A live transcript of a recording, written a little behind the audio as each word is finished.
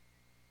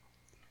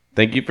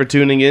Thank you for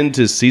tuning in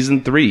to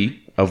Season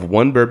 3 of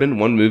One Bourbon,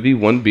 One Movie,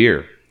 One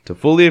Beer. To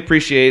fully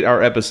appreciate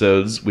our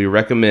episodes, we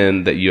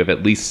recommend that you have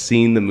at least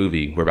seen the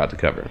movie we're about to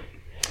cover.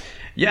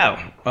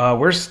 Yeah,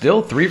 we're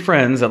still three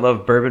friends that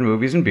love bourbon,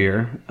 movies, and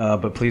beer,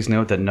 but please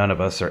note that none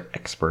of us are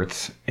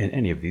experts in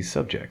any of these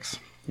subjects.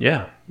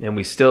 Yeah, and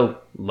we still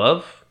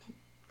love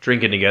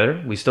drinking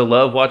together. We still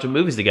love watching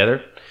movies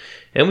together.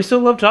 And we still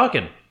love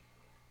talking.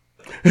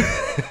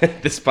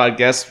 This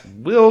podcast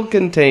will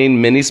contain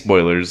many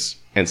spoilers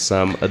and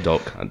some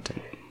adult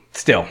content.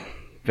 Still,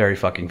 very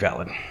fucking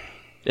valid.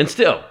 And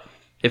still,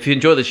 if you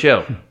enjoy the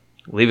show,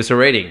 leave us a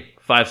rating.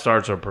 5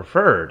 stars are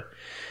preferred.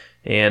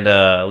 And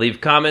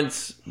leave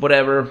comments,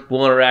 whatever.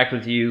 We'll interact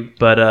with you.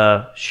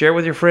 But share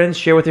with your friends,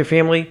 share with your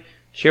family,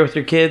 share with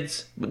your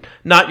kids.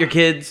 Not your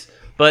kids,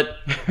 but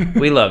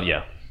we love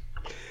you.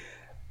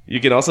 You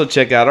can also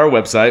check out our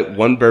website,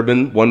 One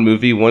Bourbon, One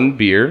Movie, One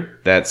Beer.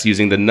 That's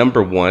using the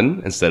number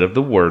 1 instead of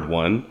the word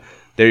 1.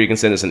 There you can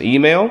send us an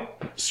email,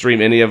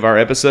 stream any of our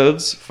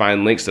episodes,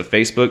 find links to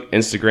Facebook,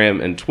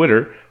 Instagram, and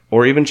Twitter,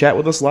 or even chat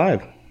with us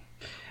live.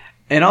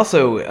 And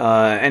also,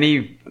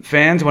 any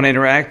fans want to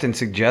interact and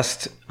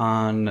suggest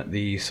on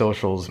the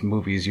socials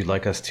movies you'd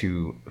like us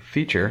to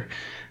feature,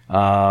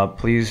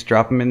 please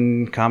drop them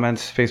in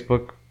comments,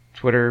 Facebook,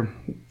 Twitter,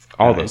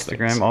 all those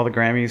Instagram, things. all the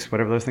Grammys,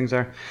 whatever those things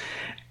are.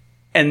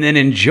 And then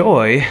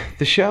enjoy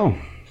the show.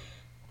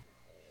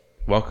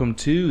 Welcome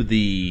to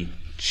the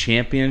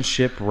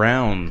championship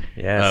round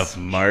of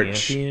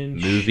March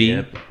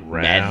Movie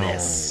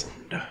Madness.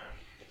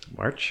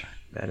 March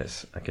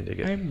Madness. I can dig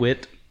it. I'm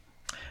Whit.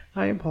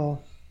 I am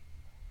Paul.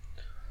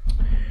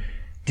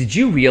 Did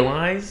you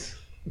realize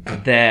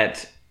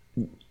that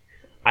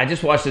I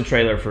just watched the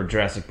trailer for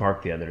Jurassic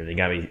Park the other day? It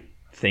got me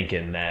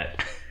thinking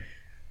that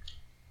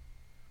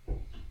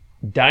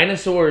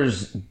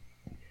dinosaurs,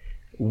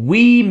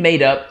 we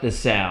made up the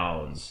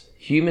sounds.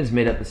 Humans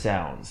made up the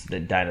sounds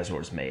that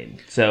dinosaurs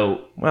made.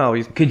 So, well,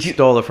 we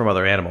stole it from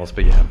other animals,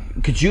 but yeah.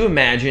 Could you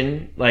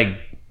imagine, like,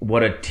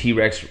 what a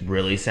T-Rex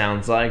really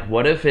sounds like?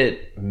 What if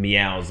it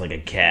meows like a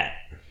cat?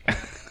 I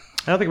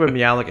don't think it would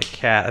meow like a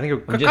cat. I think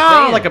it would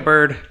caw like a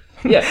bird.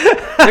 Yeah,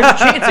 there's a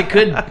chance it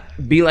could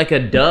be like a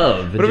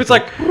dove. What if it's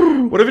like,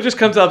 what if it just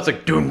comes up, it's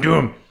like, doom,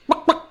 doom.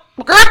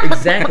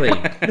 Exactly.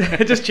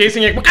 Just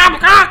chasing it.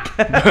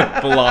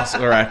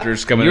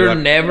 Velociraptors coming You're up.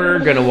 never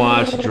going to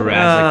watch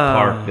Jurassic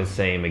Park the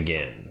same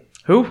again.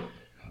 Who?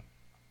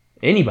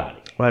 Anybody.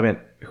 Well, I meant,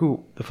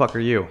 who the fuck are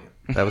you?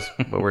 That was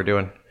what we're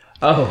doing.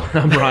 Oh,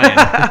 I'm Ryan.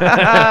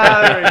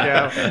 There we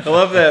go. I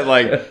love that,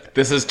 like,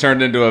 this has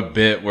turned into a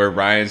bit where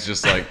Ryan's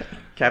just like,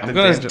 Captain I'm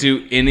going to Tangent.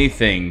 do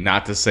anything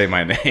not to say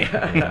my name.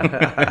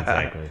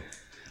 Exactly.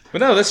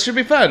 But no, this should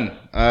be fun.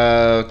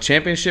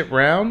 Championship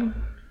round.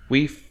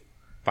 We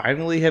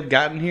finally have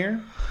gotten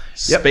here.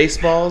 Yep.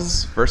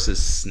 Spaceballs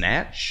versus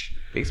Snatch.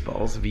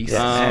 Baseballs, v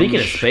Speaking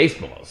of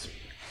Spaceballs.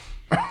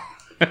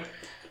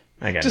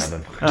 I got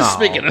nothing.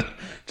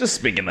 Just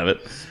speaking of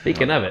it.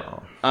 Speaking of it.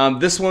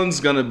 This one's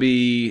going to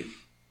be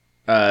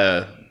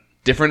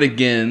different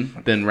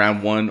again than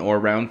round 1 or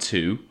round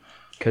 2.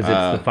 Because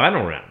it's the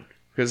final round.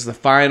 Because the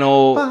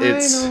final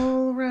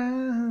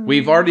round.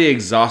 We've already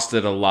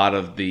exhausted a lot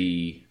of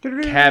the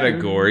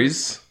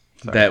categories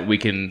that we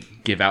can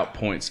give out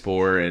points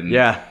for. And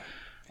Yeah.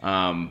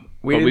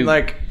 We but didn't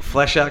like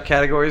flesh out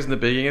categories in the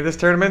beginning of this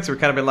tournament, so we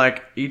kind of been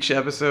like each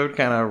episode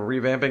kind of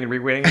revamping and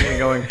reweighting and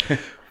going,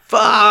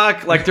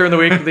 fuck, like during the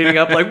week leading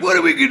up, like, what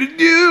are we going to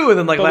do? And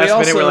then like But last we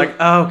minute, we're also-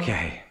 like,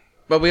 okay.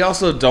 But we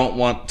also don't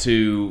want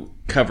to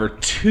cover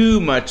too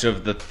much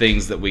of the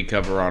things that we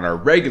cover on our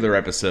regular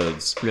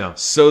episodes,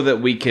 so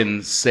that we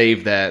can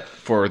save that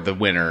for the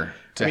winner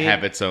to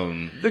have its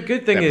own. The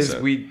good thing is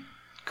episode. we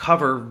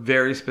cover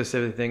very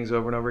specific things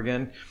over and over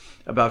again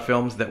about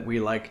films that we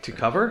like to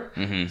cover.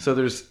 Mm-hmm. So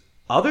there's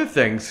other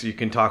things you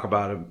can talk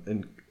about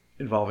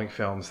involving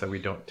films that we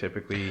don't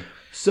typically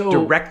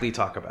directly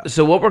talk about.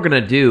 So what we're going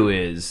to do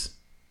is,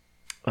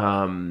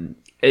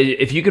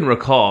 if you can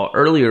recall,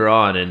 earlier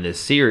on in this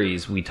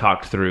series, we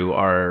talked through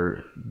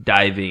our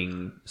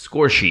diving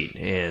score sheet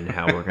and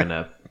how we're going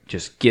to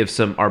just give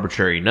some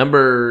arbitrary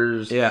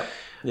numbers. Yeah.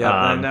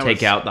 And that Take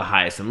was- out the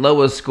highest and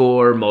lowest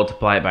score,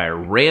 multiply it by a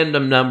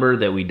random number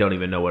that we don't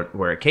even know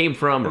where it came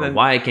from or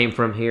why it came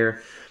from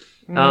here.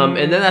 And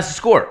then that's the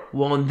score.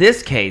 Well, in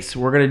this case,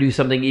 we're going to do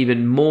something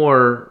even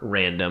more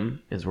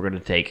random, is we're going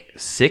to take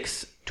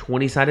 6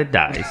 20-sided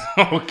dice.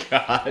 Oh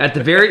God! At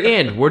the very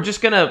end, we're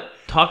just going to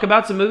talk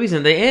about some movies.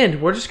 And at the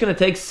end, we're just going to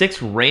take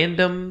 6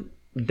 random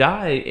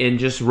die and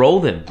just roll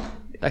them.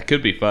 That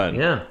could be fun.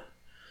 Yeah.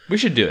 We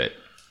should do it.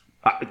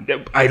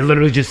 I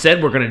literally just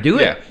said we're going to do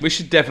it. Yeah, we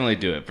should definitely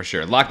do it for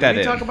sure. Lock that Did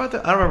we in. talk about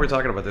that? I don't remember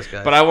talking about this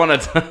guy. But I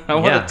want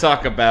to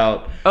talk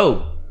about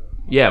Oh,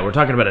 yeah, we're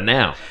talking about it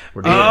now.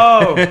 We're doing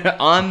it.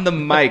 on the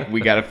mic.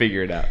 We got to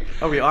figure it out.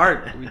 Oh, we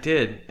are. We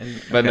did.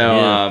 And, But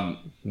no,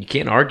 You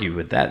can't argue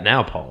with that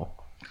now, Paul.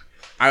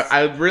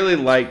 I really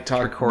like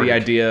the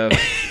idea of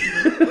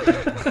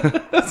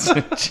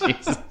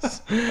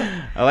Jesus.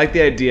 I like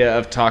the idea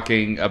of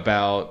talking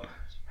about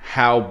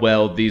how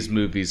well these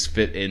movies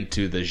fit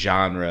into the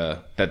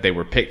genre that they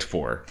were picked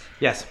for.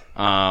 Yes.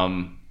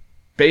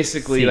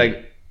 Basically,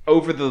 like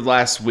over the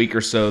last week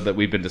or so that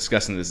we've been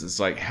discussing this, it's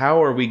like,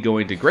 how are we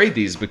going to grade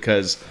these?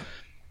 Because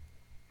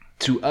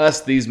to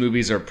us, these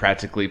movies are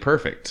practically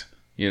perfect.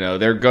 You know,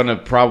 they're going to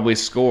probably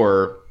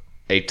score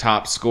a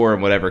top score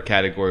in whatever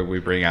category we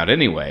bring out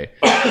anyway.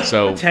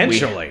 So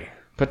Potentially.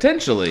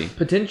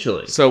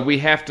 Potentially. So we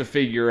have to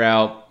figure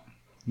out,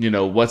 you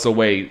know, what's a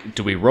way.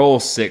 Do we roll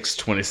 6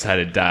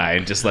 20-sided die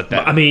and just let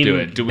that do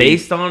it?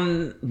 Based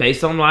on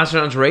last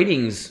round's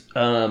ratings,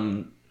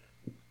 some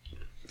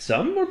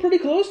were pretty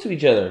close to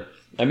each other.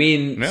 I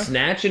mean,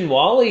 Snatch and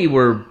Wall-E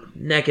were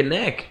neck and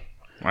neck.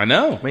 I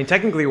know. I mean,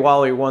 technically,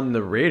 Wall-E won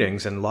the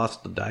ratings and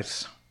lost the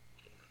dice.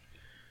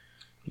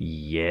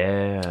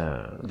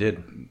 Yeah.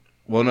 Did.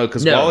 Well, no,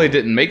 because Wall-E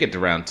didn't make it to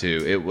round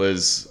 2. It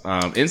was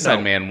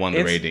Inside Man won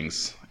the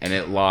ratings, and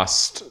it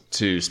lost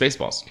to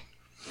Spaceballs.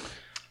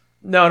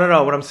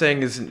 No. What I'm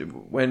saying is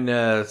when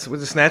was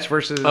it Snatch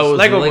versus Lego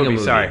Lego movie.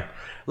 movie? Sorry,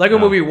 Lego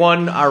movie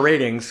won our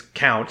ratings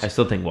count. I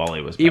still think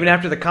Wall-E was better. Even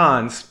after the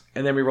cons,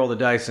 and then we rolled the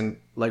dice and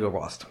Lego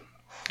lost.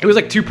 It was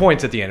like 2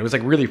 points at the end. It was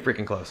like really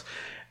freaking close.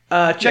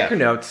 Check your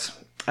notes.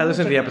 I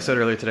listened to the episode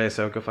earlier today,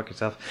 so go fuck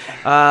yourself.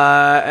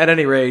 At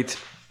any rate,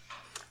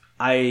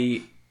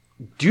 I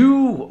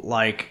do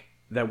like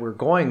that we're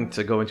going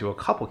to go into a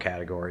couple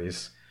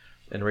categories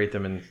and rate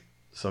them in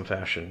some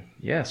fashion.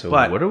 Yeah, so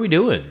But- what are we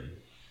doing?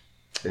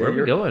 Where are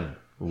we going?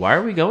 Why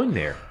are we going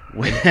there?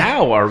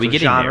 How are we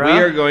getting genre? there?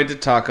 We are going to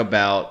talk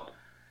about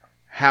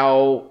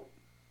how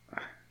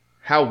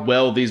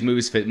well these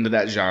movies fit into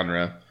that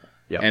genre,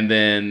 and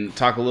then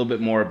talk a little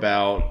bit more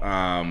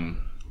about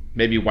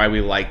maybe why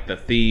we like the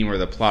theme or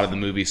the plot of the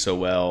movie so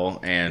well,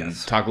 and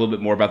talk a little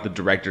bit more about the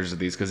directors of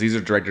these, because these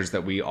are directors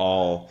that we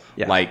all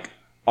like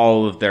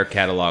all of their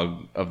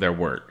catalog of their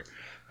work,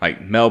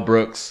 like Mel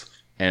Brooks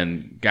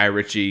and Guy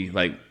Ritchie.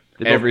 Like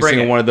every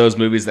single one of those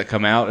movies that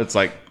come out, it's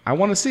like, I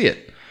want to see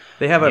it.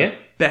 They have a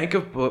bank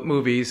of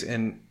movies,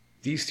 and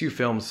these two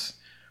films,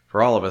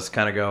 for all of us,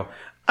 kind of go,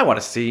 I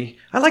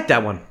like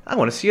that one. I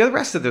want to see the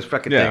rest of those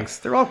fucking things.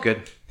 They're all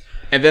good.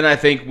 And then I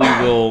think we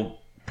will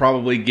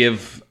probably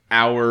give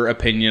our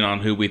opinion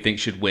on who we think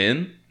should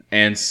win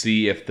and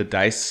see if the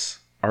dice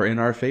are in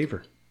our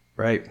favor.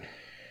 Right.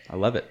 I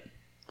love it.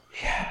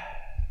 Yeah.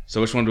 So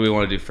which one do we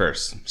want to do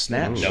first?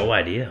 Snatch? No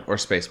idea. Or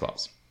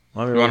Spaceballs?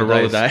 You You want to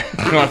roll the die?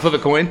 You want to flip a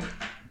coin?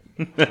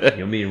 You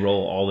want me to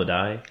roll all the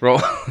die? Roll.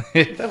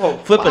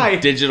 Flip a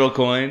digital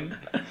coin.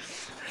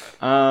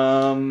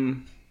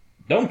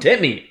 Don't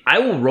tempt me. I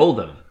will roll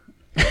them.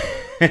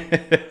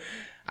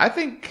 I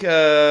think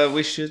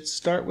we should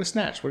start with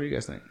Snatch. What do you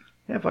guys think?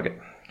 Yeah, fuck it.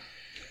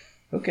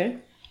 Okay.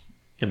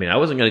 I mean, I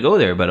wasn't going to go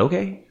there, but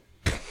okay.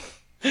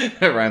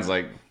 Ryan's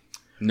like,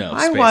 no,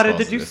 I wanted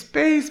to Spaceballs do is-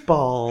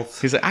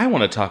 Spaceballs. He's like, I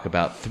want to talk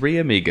about Three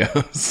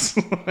Amigos.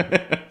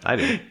 I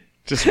do.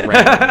 Just random.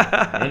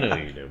 I know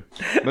you do.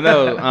 But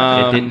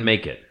no, It didn't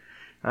make it.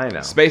 I know.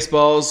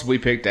 Spaceballs we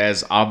picked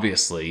as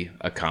obviously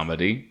a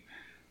comedy.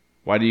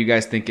 Why do you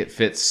guys think it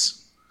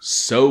fits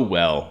so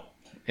well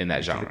in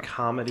that genre?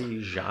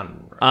 Comedy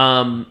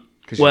genre.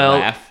 You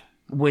laugh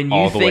when you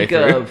all the way think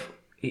through. of,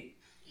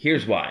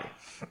 here's why.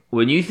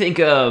 When you think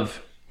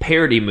of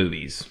parody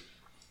movies,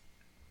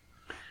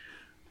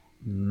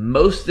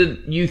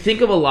 you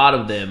think of a lot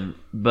of them,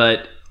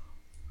 but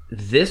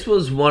this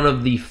was one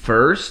of the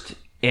first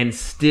and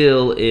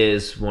still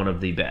is one of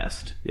the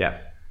best. Yeah.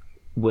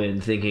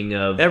 When thinking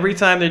of Every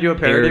time they do a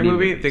parody Parody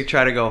movie, movies. they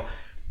try to go,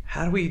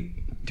 how do we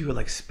do it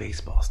like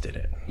Spaceballs did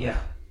it? yeah,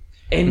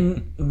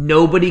 and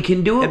nobody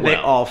can do it And well.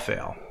 they all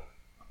fail.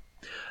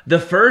 The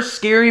first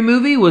Scary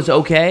Movie was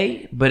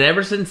okay, but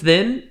ever since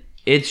then,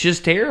 it's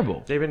just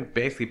terrible. They've been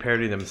basically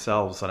parodying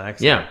themselves on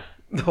accident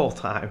the whole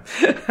time.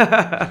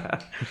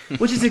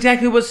 Which is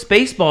exactly what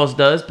Spaceballs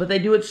does, but they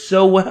do it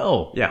so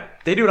well. Yeah.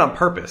 They do it on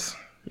purpose.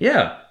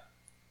 Yeah.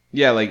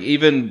 Yeah, like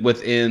even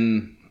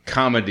within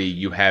comedy,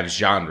 you have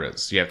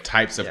genres. You have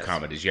types of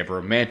comedies. You have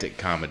romantic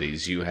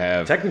comedies. You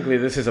have Technically,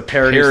 this is a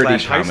parody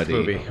slash heist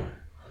movie.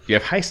 You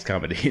have heist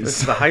comedies.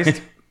 This is a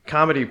heist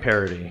comedy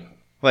parody.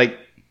 Like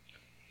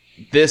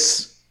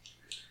this,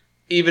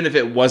 even if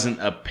it wasn't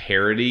a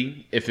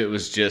parody, if it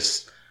was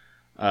just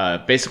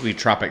basically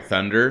Tropic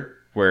Thunder,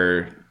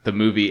 where the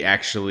movie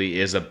actually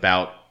is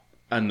about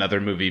another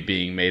movie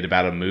being made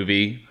about a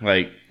movie,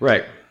 like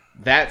Right.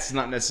 that's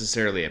not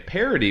necessarily a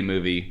parody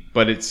movie,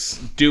 but it's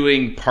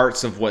doing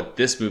parts of what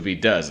this movie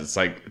does. It's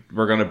like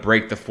we're going to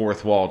break the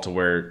fourth wall to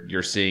where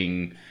you're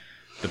seeing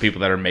the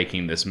people that are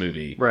making this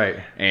movie. Right.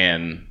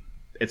 And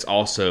it's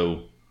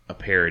also a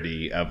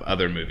parody of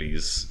other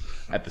movies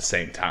at the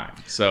same time.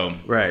 So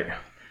Right.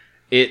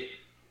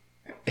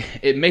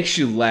 it makes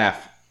you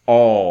laugh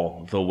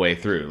all the way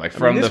through. Like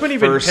from this the one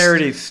even first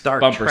parodies Star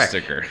bumper Trek.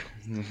 sticker.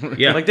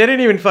 Yeah. Like, they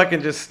didn't even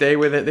fucking just stay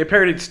with it. They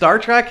parodied Star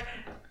Trek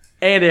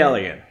and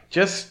Alien.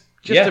 Just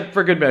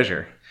for good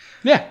measure.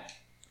 Yeah.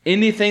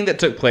 Anything that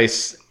took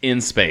place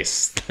in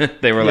space.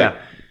 They were like,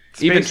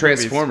 Space even movies.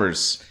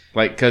 Transformers.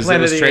 Like, because it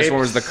Planet was of the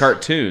Transformers Apes. the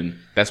cartoon.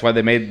 That's why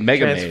they made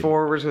Mega Maid.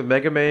 Transformers with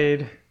Mega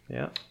Maid.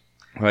 Yeah.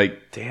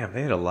 Like, Damn,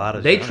 they had a lot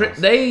of They genres.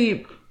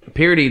 they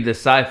parodied the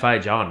sci-fi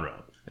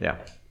genre. Yeah.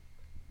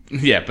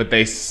 yeah, but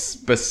they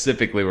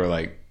specifically were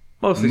like,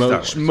 Mostly Star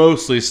Wars.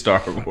 mostly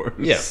Star Wars.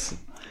 Yes.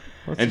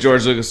 And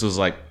George Lucas was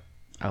like,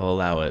 I'll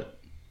allow it.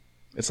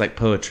 It's like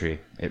poetry.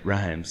 It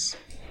rhymes.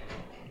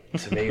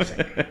 It's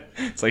amazing.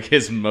 It's like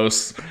his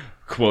most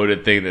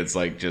quoted thing that's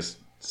like, just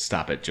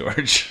stop it,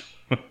 George.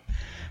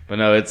 But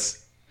no,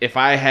 it's, if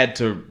I had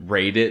to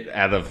rate it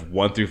out of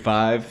 1 through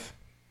 5,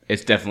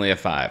 it's definitely a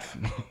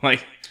 5.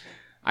 Like,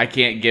 I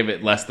can't give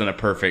it less than a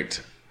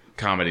perfect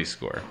comedy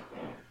score.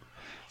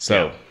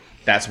 So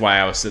that's why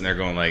I was sitting there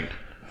going like,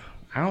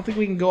 I don't think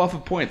we can go off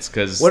of points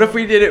because What if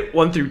we did it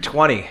 1 through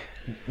 20?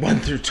 1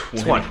 through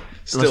 20. 20.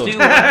 Still, Let's do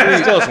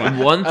still it's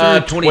 1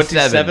 through 27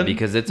 27?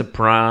 because it's a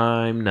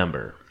prime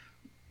number.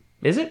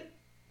 Is it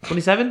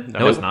 27?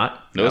 No, it's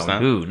not. No, it's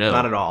not. Ooh, no,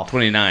 Not at all.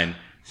 29.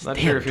 Not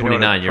Damn, sure if you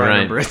 29, know what a you're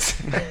prime right.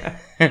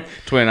 number is.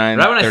 29.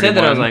 Right when I said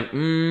that, I was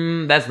 31.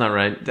 like, that's not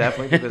right.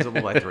 Definitely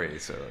divisible by 3,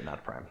 so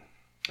not prime.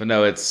 But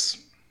no, it's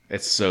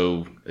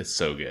so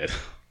good.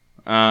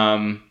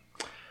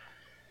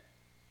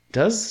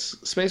 Does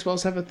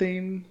Spaceballs have a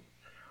theme?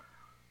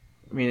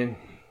 I mean,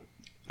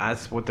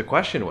 that's what the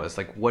question was.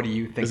 Like, what do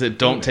you think? Is it the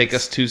don't theme take is?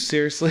 us too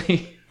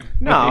seriously?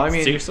 No, I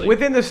mean, Seriously?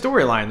 within the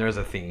storyline, there's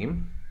a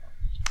theme.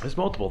 There's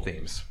multiple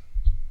themes.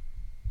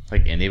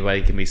 Like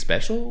anybody can be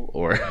special,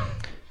 or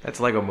That's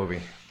a Lego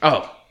movie.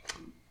 oh,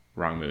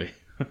 wrong movie.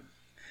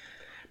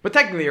 But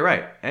technically, you're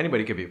right.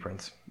 Anybody could be a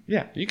prince.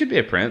 Yeah, you could be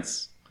a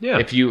prince. Yeah.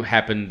 if you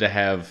happen to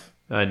have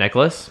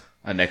Necklace?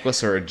 a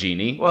necklace or a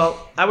genie.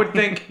 Well, I would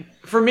think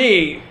for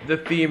me, the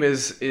theme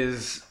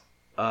is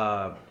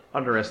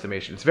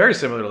underestimation. It's very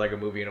similar to like a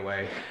movie in a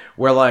way,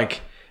 where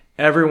like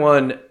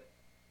everyone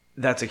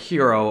that's a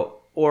hero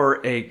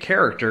or a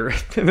character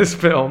in this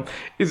film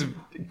is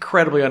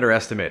incredibly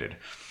underestimated.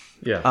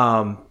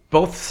 Yeah.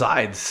 Both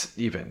sides,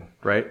 even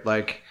right,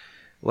 like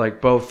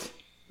both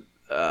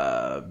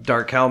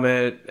Dark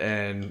Helmet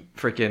and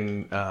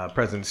freaking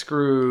President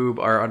Scroob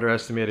are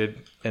underestimated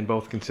and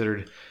both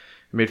considered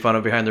made fun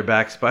of behind their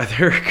backs by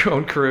their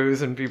own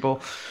crews and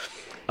people.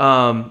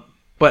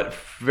 But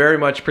very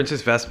much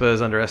Princess Vespa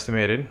is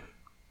underestimated.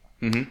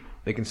 Mm-hmm.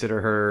 They consider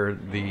her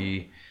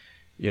the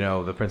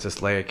Princess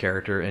Leia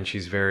character, and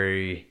she's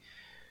very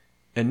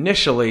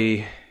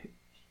initially,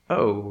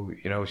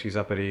 she's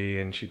uppity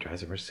and she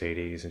drives a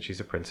Mercedes and she's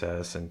a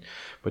princess,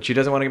 but she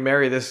doesn't want to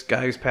marry this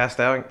guy who's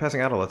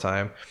passing out all the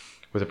time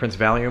with a Prince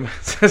Valium.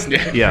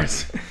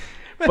 Yes.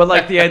 But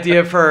like the idea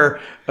of her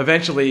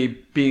eventually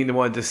being the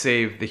one to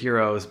save the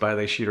heroes by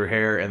they shoot her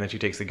hair and then she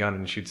takes the gun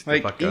and shoots the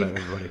Like, fuck out of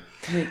everybody.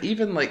 I mean,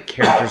 even like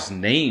characters'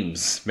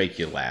 names make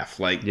you laugh.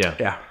 Like, Yeah.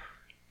 Yeah.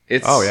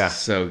 it's Oh, yeah.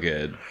 so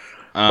good.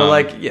 But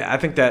like, yeah, I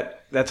think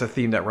that's a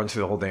theme that runs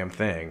through the whole damn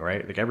thing,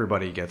 right? Like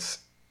everybody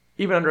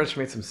even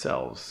underestimates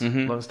themselves.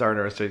 Mm-hmm. Lone Star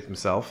underestimates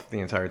himself the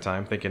entire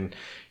time, thinking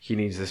he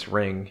needs this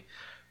ring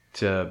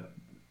to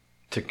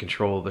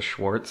control the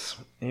Schwartz.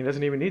 And he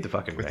doesn't even need the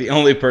fucking ring. the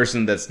only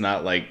person that's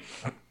not like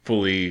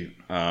fully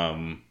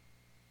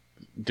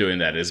doing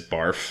that is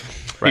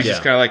Barf. Right. He's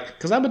just kind of like,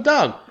 because I'm a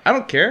dog. I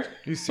don't care.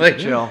 He's super Like,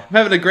 chill. I'm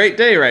having a great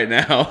day right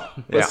now.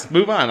 Let's Yeah.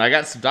 move on. I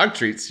got some dog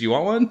treats. You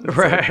want one?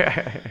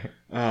 Right.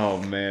 Oh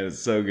man, it's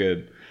so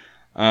good.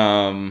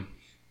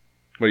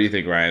 What do you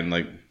think, Ryan?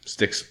 Like,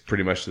 sticks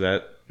pretty much to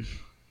that.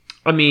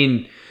 I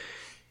mean,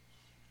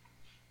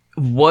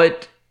 when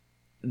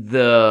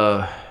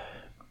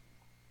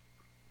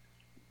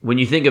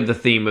you think of the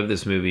theme of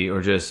this movie,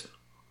 or just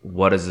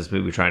what is this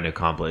movie trying to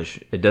accomplish,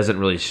 it doesn't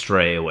really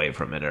stray away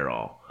from it at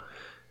all,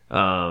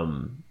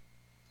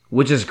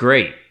 which is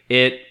great.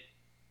 I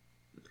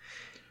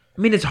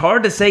mean, it's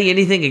hard to say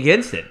anything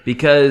against it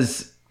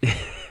because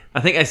I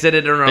think I said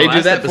it in our They do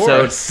last that for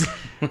episode. us.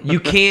 You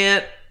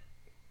can't.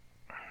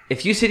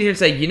 If you sit here and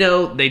say,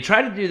 they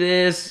tried to do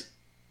this,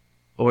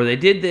 or they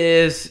did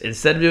this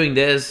instead of doing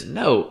this,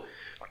 no.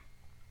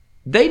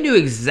 They knew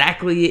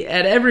exactly,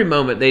 at every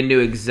moment, they knew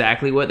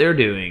exactly what they're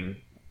doing,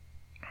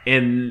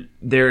 and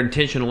they're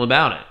intentional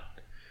about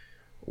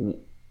it.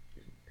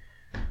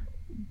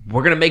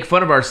 We're going to make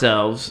fun of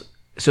ourselves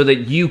so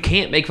that you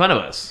can't make fun of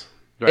us.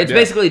 Right, It's yeah.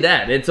 basically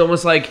that. It's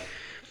almost like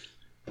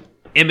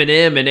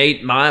Eminem in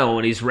 8 Mile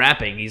when he's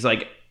rapping. He's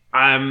like,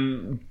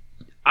 I'm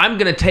going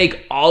to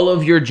take all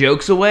of your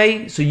jokes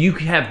away so you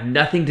have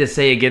nothing to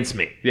say against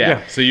me.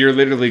 Yeah. So you're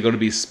literally going to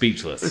be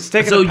speechless. It's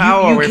taking So the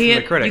power you away from the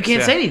can't critics. you can't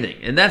yeah. say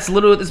anything, and that's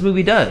literally what this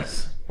movie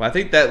does. Well, I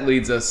think that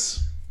leads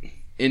us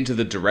into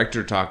the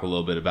director talk a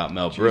little bit about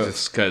Mel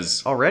Brooks,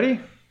 because Already?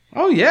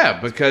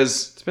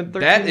 because It's been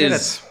 13 that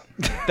minutes.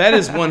 that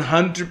is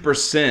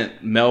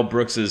 100% Mel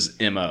Brooks's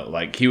MO.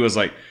 Like, he was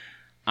like,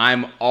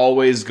 I'm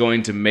always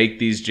going to make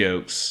these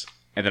jokes,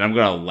 and then I'm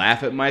going to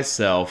laugh at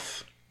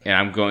myself, and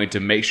I'm going to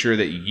make sure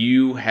that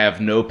you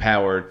have no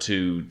power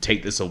to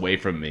take this away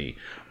from me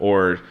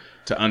or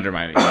to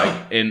undermine me.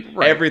 Like, and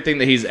everything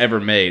that he's ever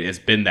made has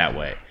been that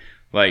way.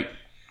 Like,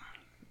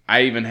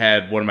 I even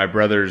had one of my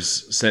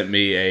brothers sent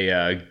me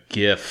a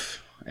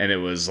GIF, and it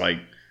was like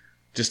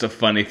just a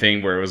funny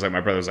thing where it was like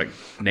my brother was like,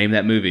 "Name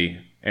that movie,"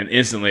 and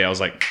instantly I was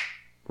like,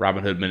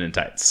 "Robin Hood Men in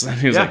Tights." And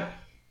he was like,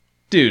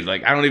 "Dude,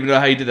 like I don't even know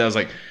how you did that." I was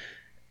like,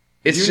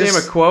 "It's You just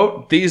name a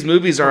quote. These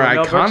movies are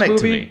Mel Brooks iconic to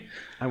movie? me."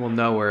 I will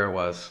know where it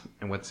was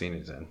and what scene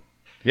it's in.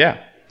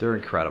 Yeah, They're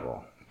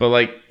incredible. but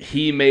like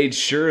he made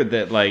sure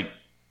that like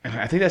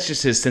I think that's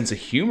just his sense of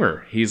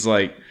humor. He's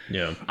like,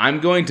 Yeah. I'm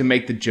going to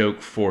make the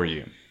joke for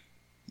you.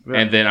 Yeah.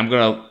 And then I'm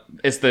going to,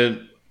 it's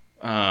the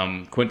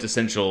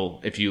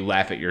quintessential, if you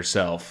laugh at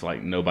yourself,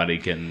 like nobody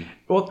can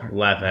Well,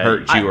 Laugh at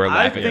hurt you or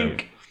laugh at I you.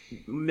 think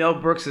Mel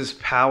Brooks'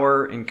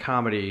 power in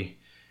comedy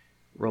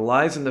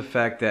relies on the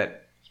fact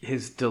that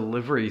his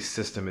delivery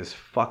system is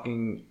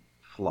fucking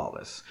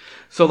flawless.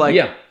 So like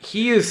Yeah.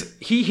 he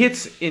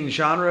hits in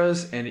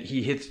genres and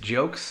he hits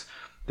jokes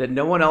that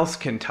no one else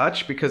can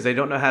touch because they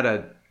don't know how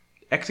to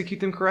execute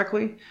them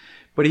correctly.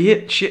 But he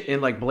hit shit in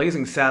like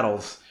Blazing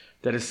Saddles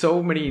that is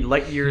so many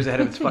light years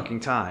ahead of its fucking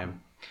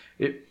time.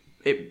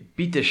 It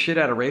beat the shit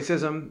out of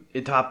racism.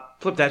 It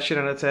flipped that shit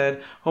on its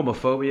head.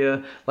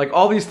 Homophobia. Like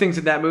all these things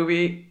in that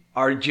movie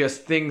are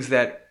just things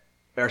that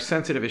are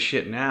sensitive as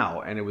shit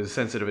now, and it was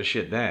sensitive as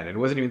shit then. And it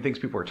wasn't even things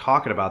people were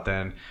talking about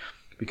then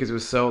because it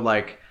was so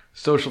like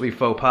socially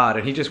faux pas,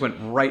 and he just went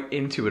right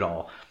into it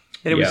all.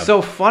 And it was Yeah.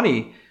 so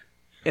funny,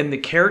 and the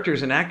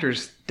characters and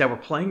actors that were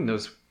playing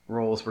those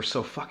roles were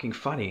so fucking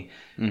funny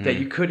that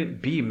you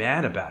couldn't be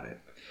mad about it.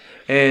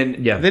 And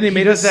Yeah. Then he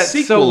made does a that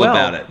sequel so well.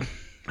 about it.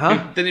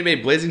 Huh? Then he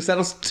made Blazing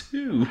Saddles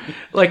 2.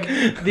 Like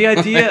the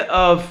idea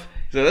of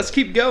So let's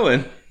keep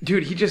going.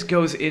 dude, he just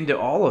goes into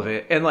all of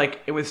it, and like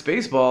with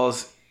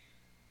Spaceballs,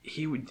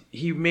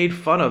 he made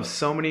fun of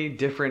so many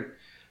different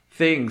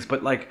things.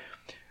 But like,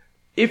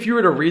 if you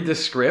were to read the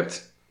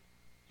script,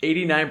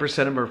 89% of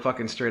them are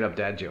fucking straight up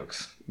dad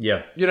jokes.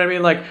 Yeah. You know what I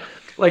mean?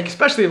 Like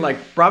especially in like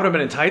Robin Hood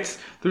Men in Tights,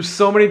 there's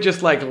so many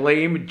just like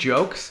lame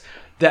jokes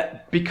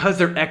that because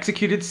they're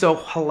executed so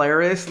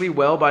hilariously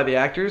well by the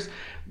actors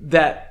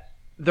that.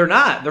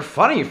 They're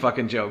funny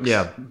fucking jokes.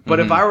 Yeah.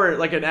 But if I were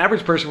like an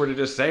average person were to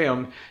just say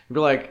them, you'd be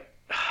like,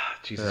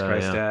 Jesus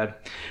Christ, yeah. Dad.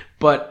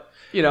 But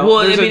you know, Well,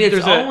 I there's mean, it's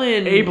there's all a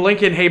in- Abe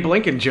Lincoln, hey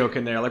Blinken joke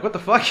in there. Like, what the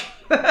fuck?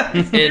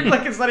 Abe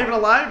Lincoln's not even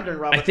alive during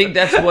Robin I think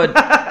that's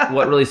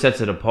what really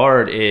sets it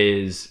apart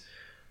is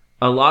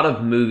a lot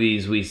of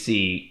movies we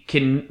see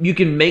you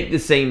can make the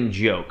same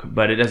joke,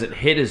 but it doesn't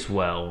hit as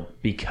well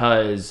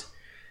because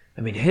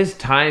I mean his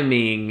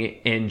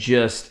timing and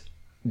just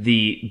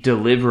the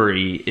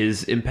delivery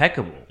is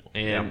impeccable,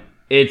 and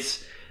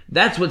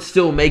that's what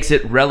still makes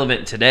it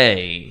relevant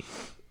today.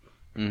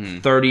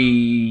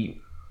 30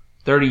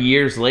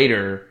 years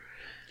later.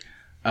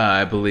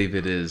 I believe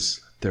it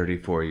is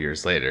 34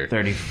 years later.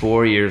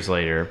 34 years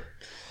later.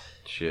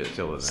 Shit,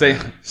 still is.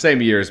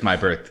 Same year as my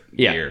birth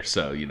Yeah. year,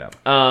 so you know.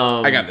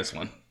 I got this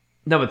one.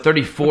 No, but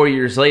 34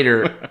 years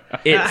later,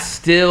 it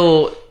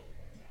still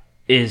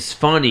is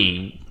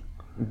funny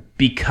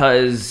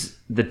because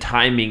the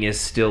timing is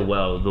still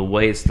the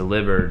way it's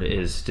delivered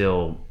is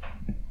still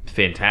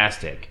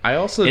fantastic. I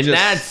also and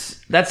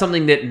just that's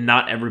something that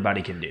not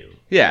everybody can do.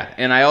 Yeah,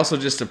 and I also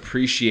just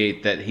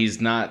appreciate that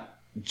he's not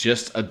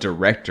just a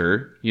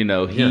director. You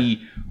know,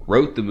 he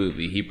wrote the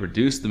movie, he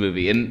produced the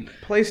movie, and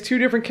plays two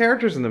different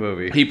characters in the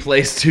movie. he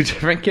plays two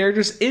different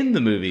characters in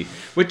the movie,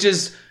 which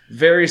is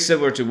very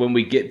similar to when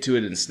we get to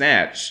it in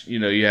Snatch. You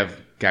know, you have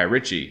Guy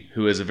Ritchie,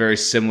 who is a very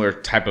similar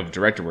type of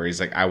director where he's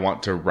like, I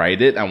want to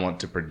write it, I want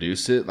to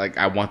produce it, like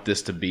I want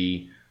this to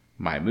be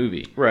my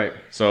movie. Right.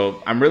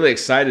 So I'm really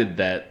excited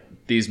that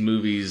these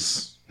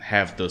movies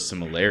have those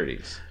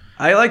similarities.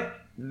 I like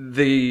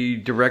the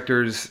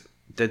directors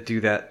that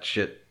do that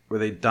shit where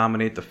they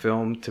dominate the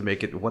film to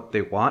make it what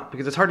they want,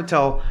 because it's hard to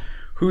tell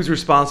who's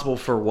responsible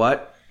for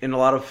what in a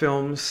lot of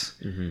films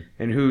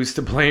and who's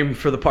to blame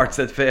for the parts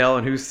that fail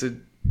and who's to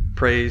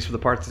praise for the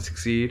parts that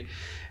succeed.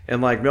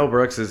 And like Mel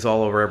Brooks is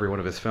all over every one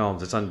of his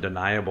films. It's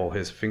undeniable.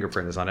 His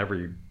fingerprint is on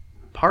every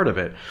part of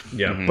it.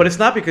 Yeah. But it's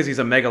not because he's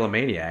a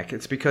megalomaniac.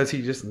 It's because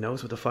he just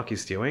knows what the fuck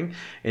he's doing.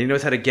 And he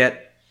knows how to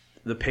get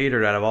the pay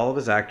dirt out of all of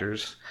his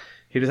actors.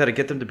 He knows how to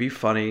get them to be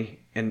funny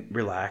and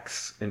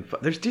relax. And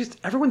there's just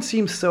everyone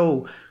seems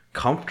so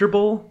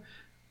comfortable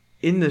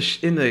in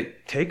the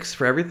takes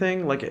for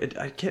everything. Like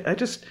I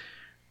just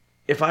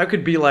if I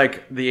could be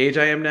like the age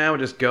I am now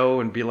and just go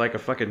and be like a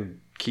fucking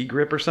key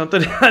grip or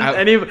something,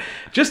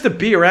 just to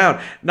be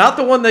around, not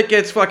the one that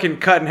gets fucking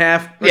cut in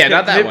half. Yeah,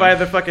 not that hit one. by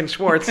the fucking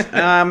Schwartz.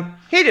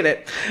 Hated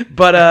it,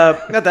 but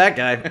not that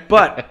guy.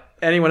 But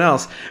anyone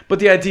else. But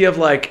the idea of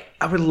like,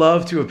 I would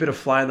love to have been a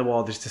fly on the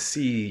wall just to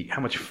see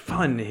how much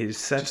fun his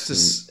sets.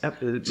 Just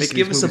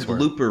give us a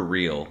blooper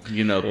reel.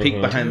 You know, peek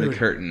behind the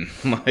curtain.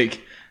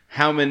 Like,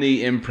 how many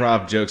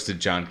improv jokes did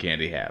John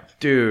Candy have?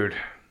 Dude,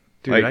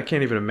 Like, I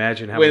can't even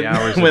imagine how When, many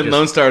hours. when of just,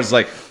 Lone Star's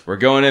like, we're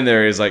going in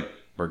there, he's like,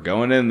 we're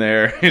going in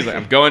there. He's like,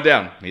 I'm going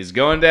down. He's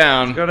going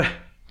down. go to,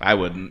 I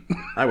wouldn't.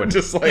 I wouldn't.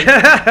 Just like,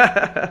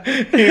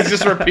 he's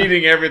just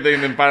repeating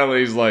everything. Then finally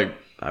he's like,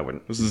 I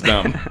wouldn't. this is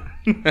dumb.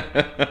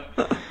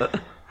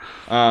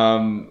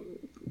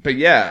 But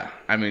yeah,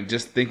 I mean,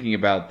 just thinking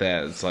about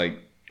that, it's like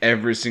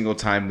every single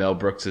time Mel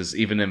Brooks is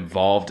even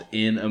involved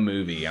in a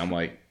movie, I'm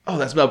like, oh,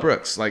 that's Mel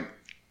Brooks. Like,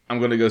 I'm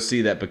going to go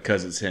see that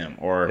because it's him.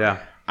 Or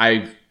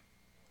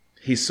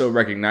he's so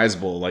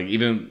recognizable. Like,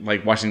 even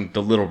like watching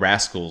The Little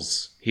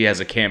Rascals, he has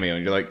a cameo,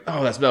 and you're like,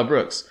 oh, that's Mel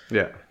Brooks.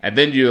 Yeah. And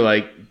then you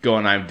like go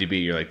on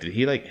IMDb, you're like, did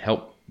he like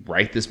help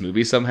write this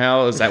movie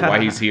somehow? Is that why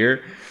he's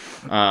here?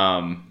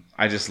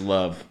 I just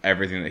love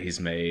everything that he's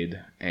made,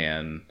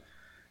 and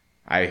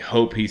I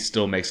hope he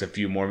still makes a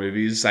few more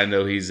movies. I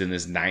know he's in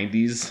his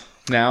 90s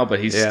now, but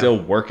he's still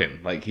working.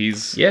 Like,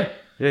 he's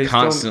he's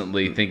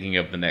constantly thinking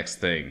of the next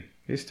thing.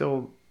 He's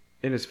still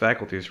in his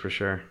faculties for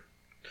sure.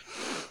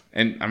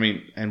 And I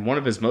mean, and one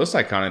of his most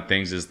iconic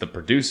things is The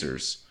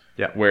Producers.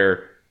 Yeah.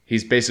 Where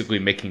he's basically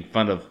making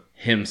fun of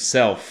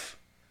himself.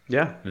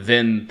 Yeah.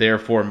 Then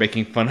therefore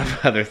making fun of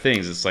other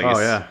things. It's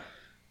like,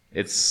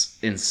 it's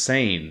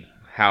insane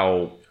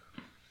how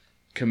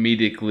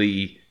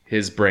comedically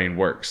his brain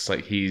works.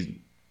 Like, he's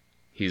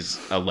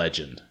a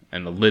legend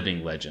and a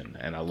living legend,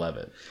 and I love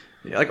it.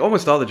 Yeah, like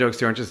almost all the jokes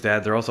here aren't just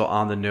dad; they're also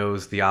on the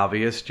nose, the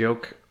obvious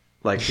joke,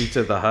 like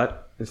Pizza the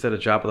Hut instead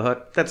of Jabba the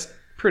Hutt. That's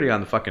pretty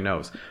on the fucking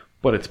nose,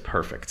 but it's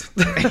perfect.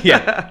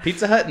 Yeah,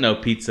 Pizza Hut, no,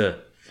 Pizza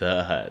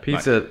the Hut.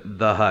 Pizza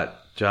the Hut,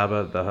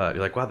 Jabba the Hutt.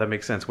 You're like, wow, that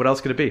makes sense. What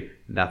else could it be?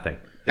 Nothing.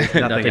 There's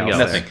nothing else.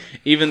 Nothing.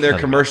 Even their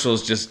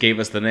commercials just gave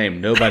us the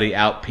name. Nobody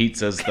out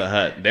pizzas the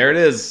Hut. There it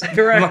is.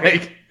 Right.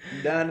 Like,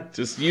 done.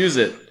 Just use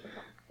it.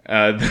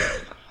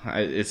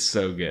 It's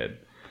so good.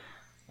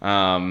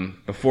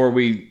 Before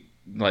we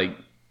like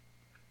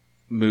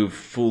move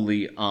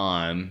fully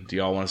on, do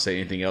y'all want to say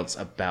anything else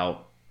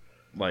about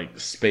like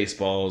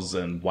Spaceballs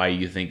and why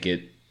you think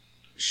it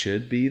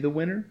should be the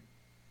winner?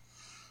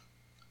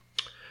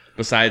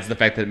 Besides the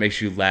fact that it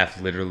makes you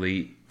laugh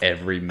literally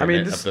every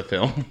minute of the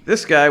film.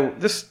 This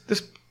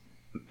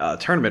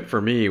tournament for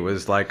me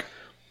was like,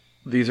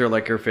 these are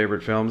like your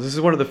favorite films. This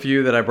is one of the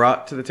few that I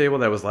brought to the table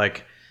that was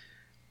like,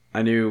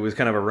 I knew it was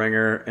kind of a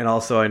ringer, and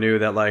also I knew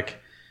that like,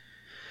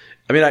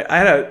 I mean, I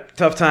had a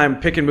tough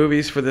time picking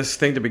movies for this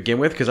thing to begin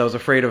with because I was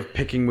afraid of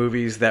picking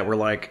movies that were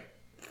like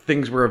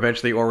things we're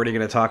eventually already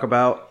going to talk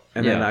about,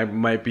 and then I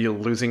might be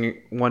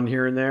losing one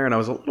here and there, and I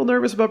was a little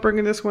nervous about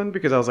bringing this one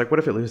because I was like, what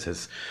if it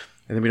loses?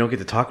 And then we don't get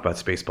to talk about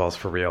Spaceballs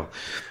for real.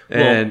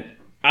 And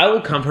I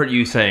will comfort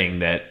you saying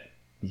that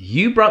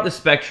you brought the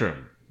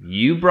spectrum.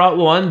 You brought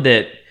one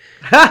that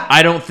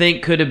I don't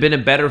think could have been a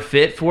better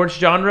fit for its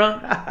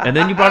genre. And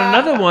then you brought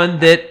another one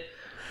that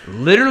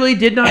literally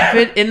did not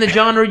fit in the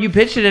genre you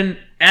pitched it in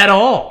at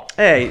all.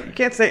 Hey, you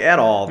can't say at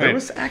all. There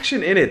was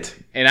action in it.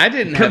 And I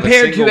didn't have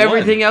compared a single to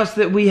everything one. else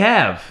that we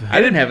have. I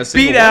didn't have a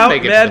single beat one out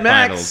make it Mad to the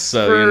Max finals.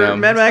 So, for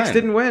Mad Max fine.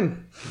 didn't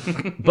win.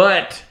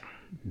 But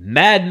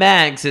Mad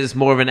Max is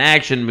more of an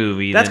action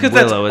movie That's than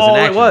because that's Willow is all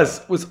an it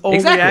action was only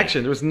Exactly.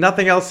 action. There was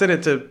nothing else in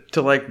it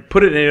to like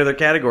put it in any other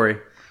category.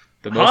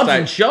 The most Hobbs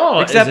and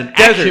Shaw is Except an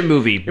desert. action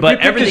movie, If we but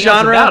picked a everything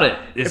genre- else about it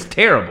is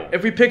terrible.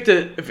 If we picked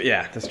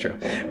yeah, that's true.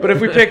 But if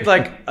we picked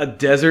like a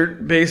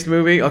desert-based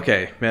movie,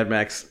 okay, Mad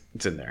Max,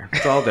 it's in there.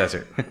 It's all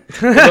desert.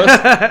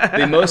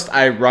 the most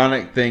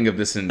ironic thing of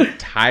this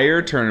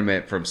entire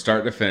tournament from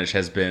start to finish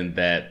has been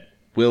that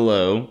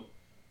Willow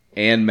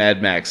and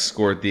Mad Max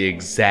scored the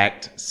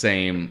exact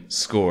same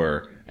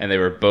score, and they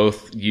were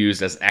both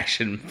used as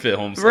action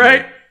films. and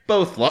Right. they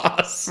both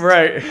lost.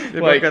 Right. They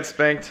Like- both got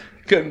spanked.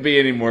 Couldn't be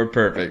any more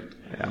perfect.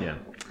 Yeah.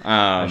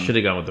 I Um, should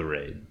have gone with the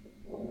Raid.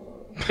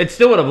 It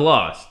still would have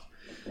lost.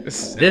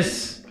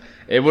 This.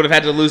 it would have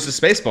had to lose to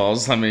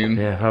Spaceballs. I mean,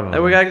 Yeah, probably.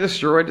 And we got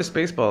destroyed to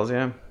Spaceballs,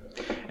 yeah.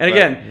 And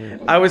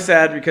again, I was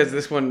sad because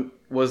this one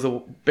was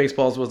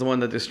Baseballs was the one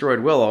that destroyed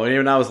Willow, and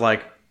even I was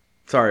like,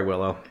 sorry,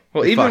 Willow.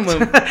 well, You even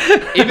fucked.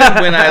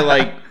 when I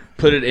like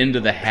put it into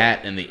the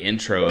hat in the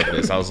intro of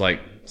this, I was like,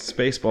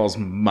 Spaceballs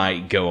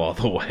might go all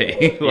the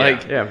way.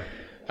 Like, yeah.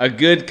 a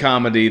good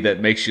comedy that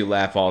makes you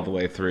laugh all the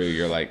way through.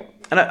 You're like,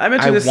 And I I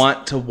mentioned this.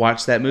 want to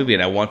watch that movie,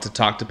 and I want to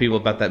talk to people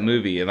about that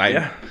movie, and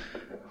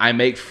I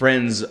make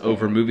friends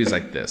over movies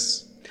like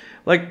this.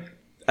 Like,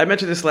 I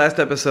mentioned this last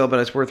episode, but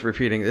it's worth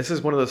repeating. This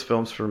is one of those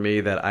films for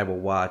me that I will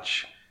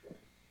watch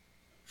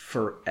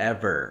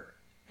forever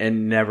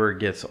and never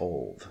gets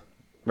old.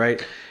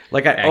 Right?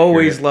 Like, I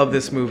always love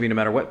this movie, no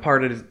matter what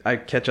part I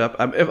catch up.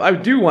 If I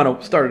do want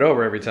to start it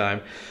over every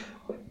time,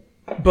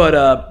 but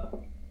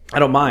I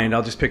don't mind.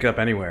 I'll just pick it up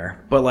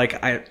anywhere. But,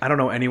 like, I don't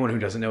know anyone who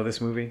doesn't know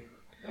this movie.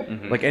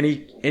 Mm-hmm. Like,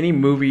 any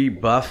movie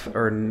buff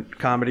or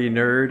comedy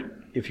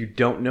nerd, if you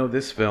don't know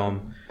this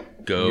film,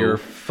 you're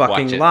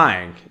fucking watch it.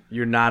 lying.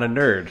 You're not a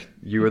nerd.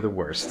 You are the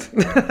worst.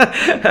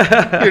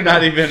 You're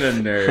not even a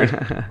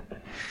nerd.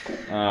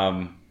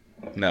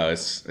 No,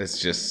 it's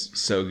just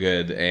so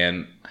good,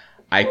 and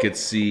I could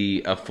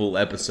see a full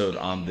episode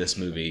on this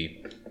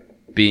movie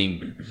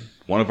being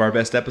one of our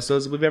best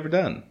episodes that we've ever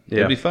done. Yeah.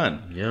 It'd be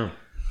fun. Yeah.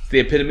 It's the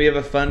epitome of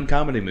a fun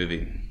comedy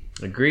movie.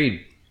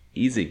 Agreed.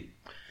 Easy.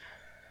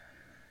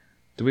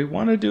 Do we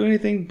want to do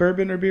anything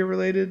bourbon or beer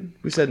related?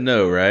 We said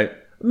no, right?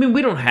 I mean,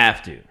 we don't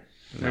have to.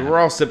 I mean, we're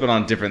all sipping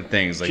on different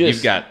things. Like,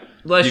 you've got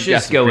let's You've got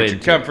just some go creature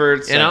into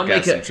comforts, and I've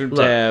got some trim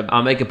tab.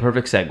 I'll make a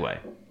perfect segue.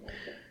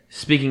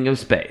 Speaking of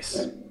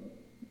space,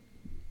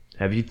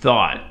 have you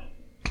thought?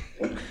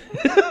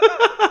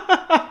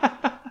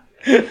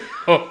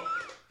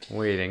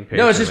 Waiting.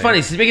 No, it's just patiently.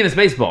 funny. Speaking of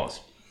Spaceballs,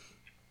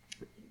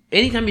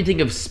 anytime you think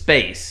of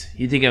space,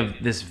 you think of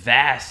this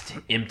vast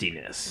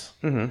emptiness.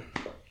 Mm-hmm.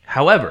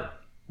 However,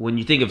 when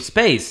you think of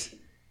space,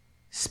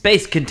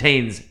 space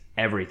contains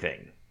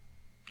everything.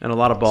 And a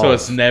lot of balls. So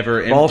it's never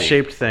empty.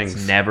 Ball-shaped things.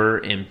 It's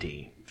never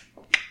empty.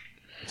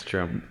 It's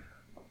true.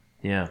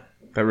 Yeah.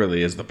 That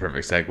really is the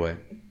perfect segue.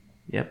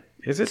 Yep.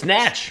 Is it?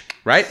 Snatch.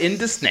 Right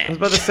into I Snatch. was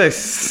about to say,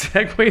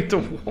 segue into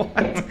what?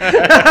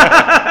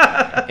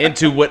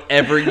 Into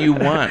whatever you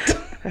want.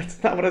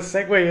 That's not what a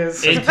segue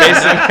is. No,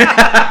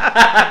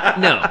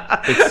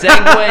 it's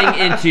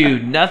segueing into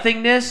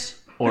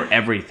nothingness or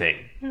everything.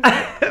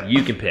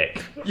 You can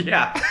pick.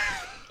 Yeah.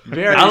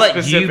 Very I'll let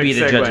you specific be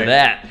the segue. judge of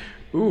that.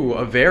 Ooh,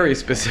 a very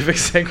specific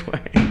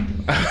segue.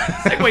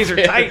 Segues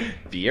are tight.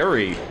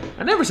 Fury.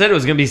 I never said it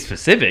was going to be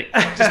specific.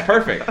 Just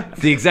perfect.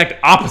 It's the exact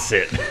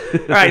opposite. All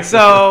right,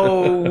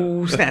 so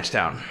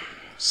Snatchtown.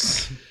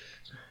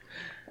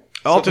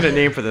 Alternate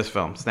name for this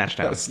film,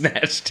 Snatchtown.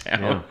 Snatch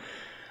down. Yeah.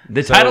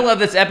 The title of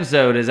this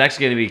episode is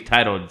actually going to be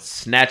titled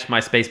 "Snatch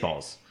My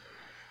Spaceballs."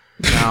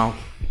 No,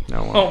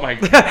 no one. Oh my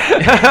god.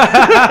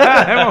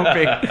 That won't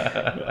be.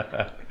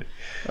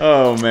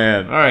 Oh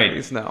man. All right,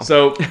 Please no.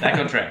 So back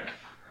on track.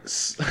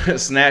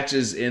 Snatch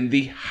is in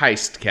the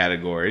heist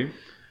category.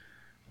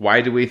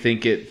 Why do we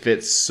think it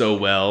fits so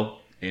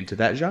well into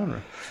that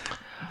genre?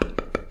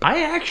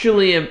 I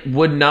actually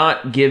would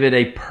not give it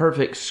a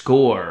perfect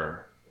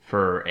score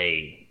for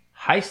a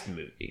heist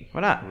movie.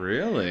 Why not?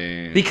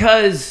 Really?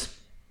 Because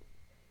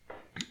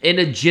in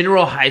a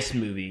general heist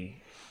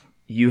movie,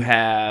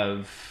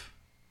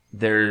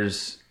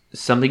 there's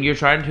something you're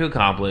trying to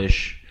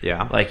accomplish.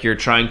 Yeah. Like you're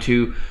trying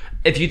to,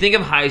 if you think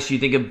of heist, you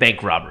think of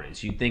bank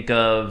robberies. You think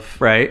of,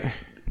 Right.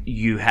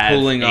 you have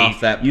Pulling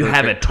off that you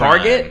have a perfect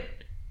target crime.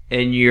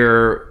 and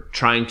you're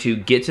trying to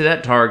get to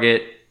that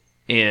target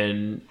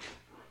and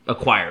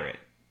acquire it.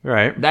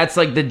 Right. That's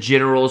like the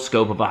general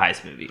scope of a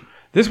heist movie.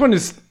 This one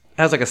has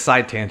like a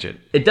side tangent.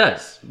 It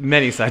does.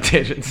 Many side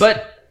tangents.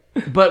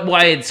 But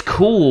why it's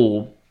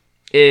cool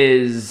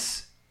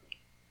is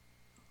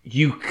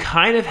you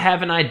kind of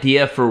have an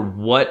idea for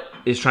what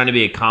is trying to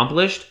be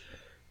accomplished.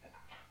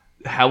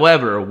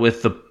 However,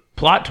 with the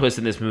plot twist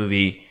in this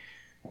movie,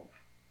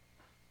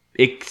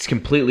 it's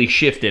completely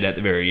shifted at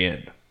the very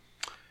end.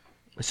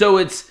 So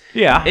it's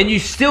yeah. and you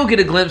still get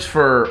a glimpse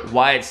for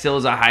why it still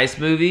is a heist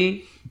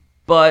movie,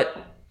 but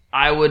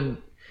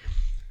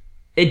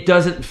it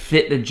doesn't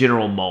fit the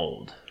general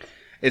mold.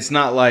 It's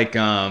not like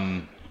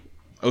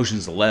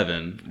Ocean's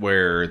 11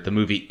 where the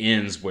movie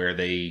ends where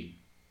they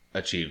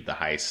achieve the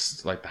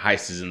heist. Like the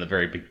heist is in the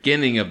very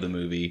beginning of the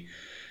movie,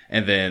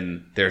 and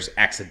then there's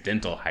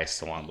accidental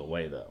heists along the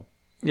way, though.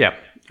 Yeah.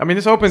 I mean,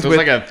 this opens So with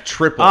it's like a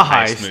triple a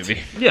heist heist.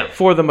 movie. Yeah.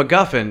 for the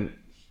MacGuffin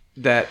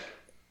that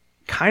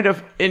kind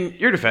of, in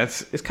your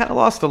defense, is kind of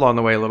lost along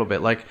the way a little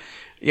bit. Like,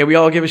 yeah, we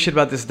all give a shit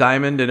about this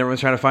diamond, and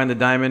everyone's trying to find the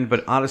diamond,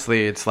 but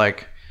honestly, it's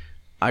like,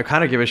 I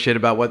kind of give a shit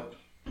about what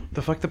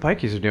the fuck the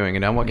Pikeys are doing,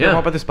 and I care Yeah.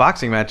 more about this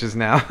boxing matches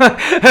now.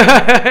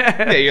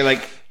 Yeah, you're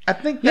like, I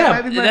think that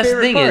might be my that's the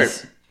favorite thing part.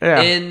 is,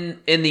 Yeah.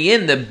 in the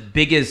end, the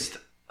biggest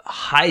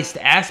heist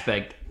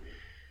aspect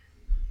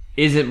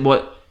isn't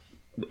what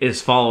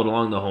is followed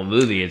along the whole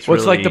movie. It's Well,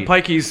 it's really,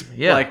 like the Pikeys,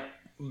 Yeah. like,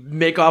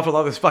 make off with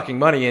all this fucking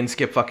money and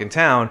skip fucking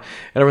town,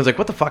 and everyone's like,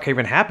 what the fuck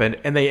even happened?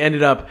 And they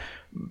ended up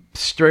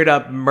straight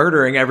up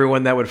murdering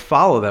everyone that would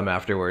follow them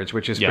afterwards,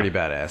 which is Yeah. pretty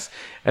badass.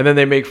 And then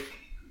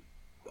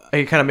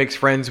he kind of makes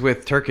friends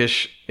with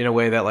Turkish in a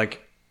way that,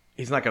 like,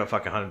 he's not gonna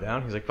fucking hunt him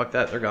down. He's like, fuck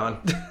that, they're gone.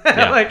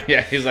 Like,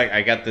 Yeah, he's like,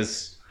 I got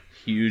this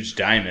huge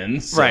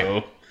diamond, so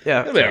Right.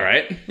 Yeah. it'll be all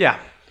right. yeah,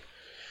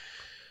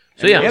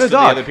 So yeah, And a Most of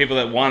dog. the other people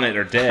that want it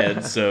are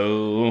dead,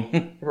 so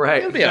right.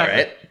 it'll be all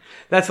right.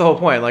 That's the whole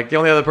point. Like, the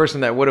only other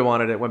person that would have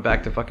wanted it went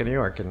back to fucking New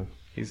York, and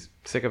he's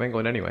sick of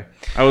England anyway.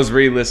 I was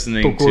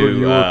re-listening Don't go to New to,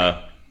 York.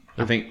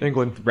 I think,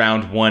 England.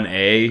 round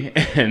 1A,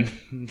 and,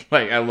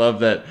 like, I love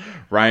that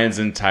Ryan's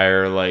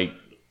entire, like,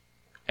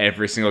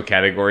 every single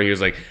category, he was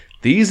like,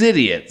 these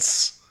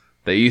idiots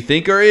that you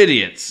think are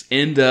idiots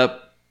end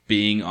up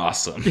being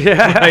awesome.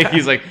 Yeah. Like,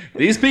 he's like,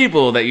 these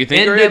people that you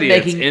think end are up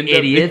idiots making end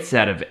up being idiots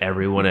out of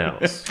everyone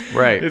else.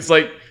 Right. It's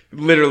like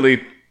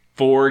literally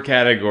 4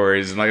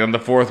 categories, and like on the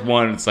 4th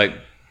one, it's like,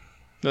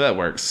 no, that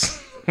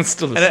works. It's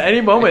still the And at same.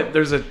 any moment,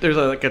 there's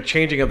like a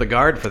changing of the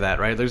guard for that,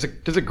 right? There's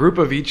a group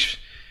of each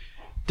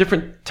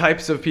different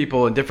types of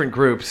people in different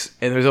groups,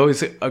 and there's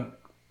always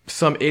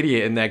some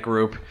idiot in that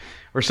group,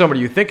 or somebody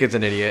you think is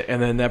an idiot, and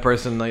then that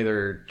person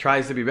either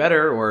tries to be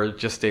better, or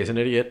just stays an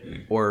idiot,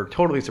 or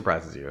totally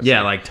surprises you.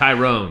 Yeah, like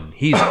Tyrone.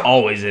 He's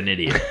always an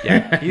idiot.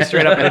 Yeah, he's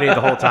straight up an idiot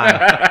the whole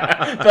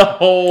time. The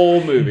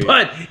whole movie.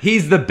 But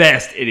he's the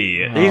best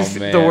idiot. He's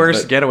man, the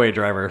worst but- getaway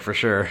driver for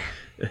sure.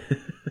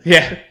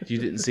 Yeah. You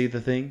didn't see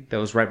the thing that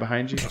was right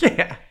behind you?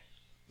 Yeah.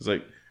 It's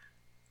like,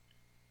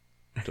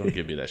 Don't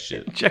give me that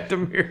shit. Check the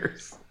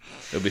mirrors.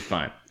 It'll be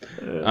fine.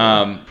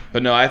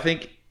 But no, I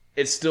think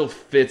it still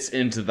fits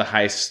into the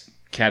heist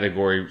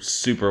category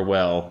super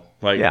well.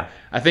 Like, Yeah.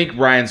 I think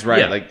Ryan's right.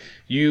 Yeah. Like,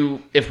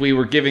 if we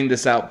were giving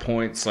this out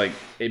points, like,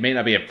 it may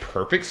not be a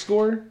perfect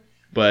score,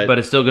 but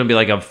it's still going to be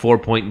like a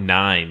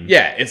 4.9.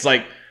 yeah, it's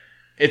like,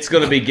 it's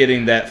going to be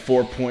getting that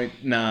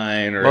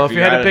 4.9. Or Well, if you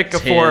had got to pick a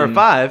 10, 4 or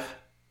 5,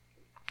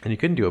 and you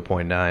couldn't do a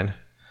 0.9.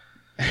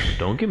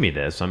 Don't give me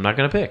this. I'm not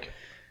going to pick.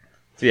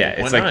 Yeah,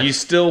 it's 4.9. like you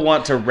still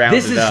want to round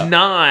This it is up.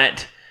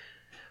 not.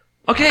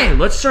 Okay,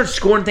 let's start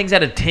scoring things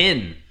out of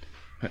 10.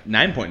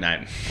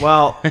 9.9.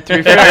 Well, to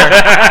be fair,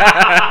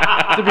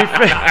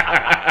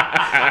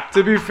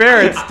 to be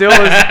fair, it still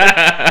is.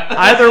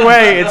 Either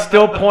way, it's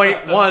still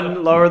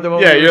 0.1 lower than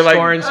what Yeah, we were you're like,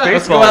 scoring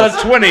let's go out Spaceballs.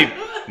 of 20.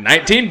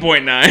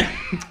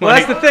 19.9. Well,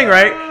 that's the thing,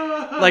 right?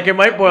 Like, it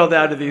might boil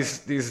down to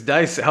these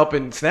dice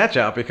helping Snatch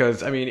out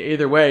because, I mean,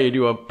 either way, you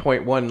do a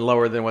 0.1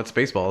 lower than what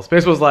Spaceballs.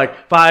 Spaceballs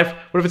like 5.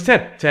 What if it's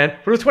 10? 10.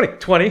 What if it's 20?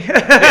 20.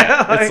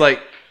 It's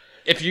like,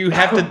 if you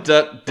have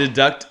to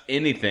deduct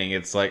anything,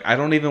 it's like, I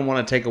don't even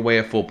want to take away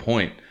a full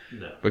point.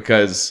 No.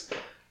 Because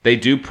they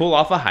do pull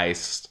off a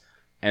heist,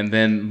 and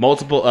then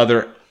multiple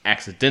other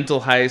accidental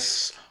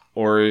heists,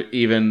 or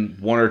even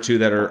one or two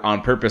that are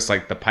on purpose,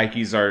 like the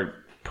Pikeys are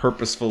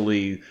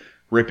purposefully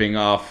ripping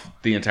off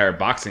the entire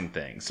boxing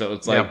thing. So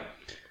it's like,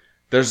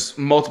 there's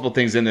multiple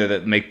things in there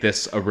that make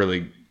this a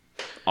really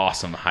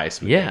awesome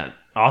heist movie. Yeah,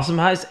 awesome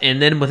heist.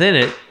 And then within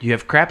it, you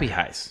have crappy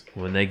heists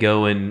when they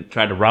go and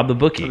try to rob the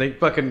bookie. They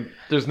fucking,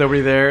 there's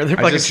nobody there. They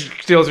fucking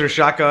steals her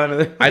shotgun.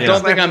 And I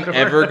don't think I'm slams the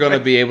door. ever going to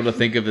be able to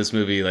think of this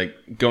movie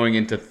like going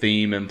into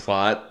theme and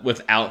plot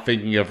without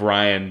thinking of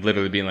Ryan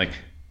literally being like,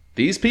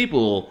 these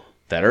people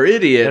that are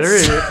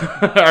idiots.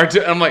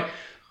 I'm like,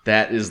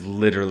 that is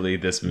literally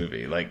this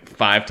movie. Like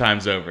 5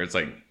 times over. It's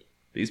like,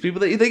 these people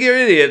that you think are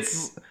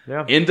idiots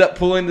end up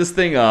pulling this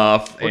thing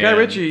off. Well, Guy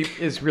Ritchie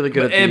is really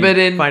good at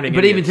finding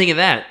But even idiots. think of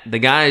that. The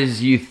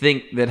guys you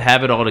think that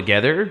have it all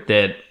together,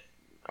 that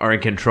are in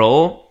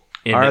control,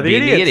 end Are up the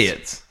being the idiots.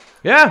 idiots.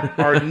 Yeah,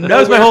 that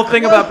was my whole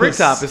thing about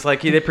Bricktop. It's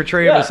like they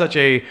portray him as such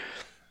a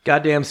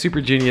goddamn super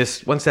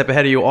genius, one step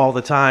ahead of you all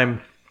the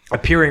time,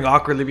 appearing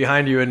awkwardly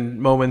behind you in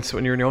moments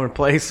when you're in your own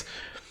place.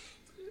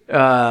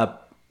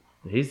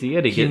 He's the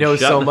idiot. He getting knows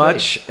shot so in the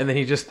much, face. and then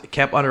he just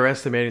kept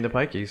underestimating the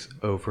Pikeys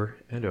over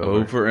and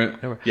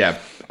over. Yeah.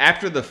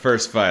 After the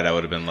first fight, I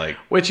would have been like,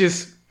 Which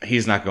is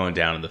he's not going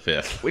down in the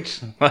 5th. which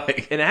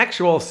Like, an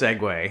actual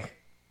segue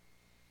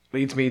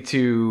leads me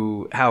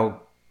to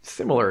how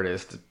similar it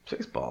is to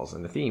Spaceballs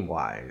in the theme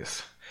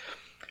wise.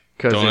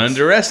 don't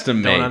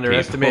underestimate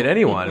people.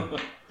 anyone,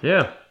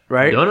 Yeah.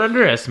 right? Don't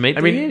underestimate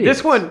I the mean, idiots.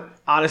 this one,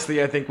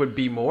 honestly, I think would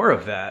be more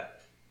of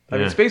that. I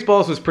mean, Yeah.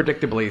 Spaceballs was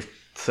predictably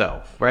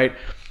so, right?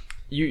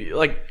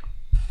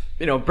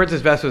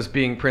 Princess Vespa's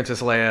being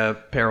Princess Leia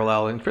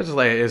parallel, and Princess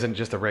Leia isn't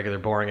just a regular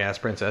boring ass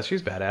princess.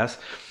 She's badass.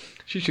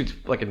 She shoots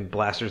fucking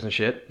blasters and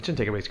shit. She doesn't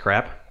take anybody's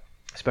crap,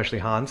 especially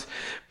Han's.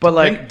 But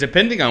like,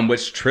 depending on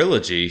which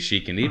trilogy,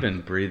 she can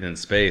even breathe in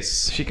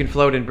space. she can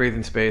float and breathe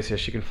in space. Yeah,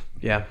 she can.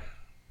 Yeah,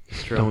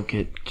 it's true.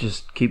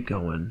 Just keep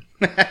going.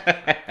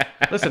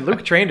 Listen,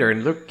 Luke trained her,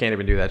 and Luke can't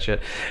even do that shit.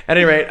 At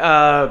any rate,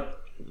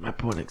 My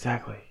point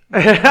exactly.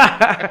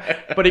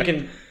 but he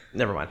can.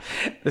 Never mind.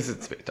 This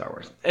is Star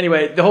Wars.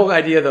 Anyway, the whole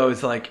idea though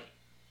is like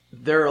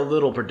they're a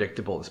little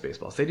predictable in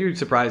Spaceballs. They do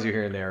surprise you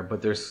here and there,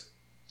 but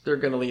they're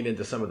going to lean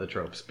into some of the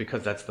tropes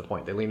because that's the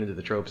point. They lean into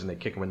the tropes and they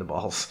kick them in the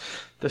balls,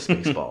 the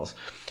Spaceballs.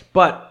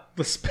 But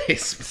The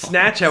space.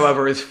 Snatch,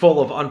 however, is full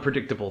of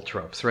unpredictable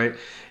tropes. Right?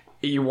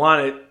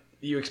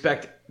 You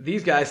expect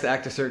these guys to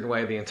act a certain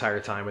way the entire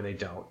time, and they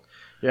don't.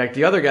 You expect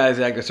the other guys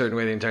to act a certain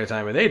way the entire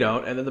time, and they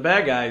don't. And then the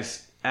bad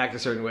guys act a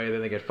certain way,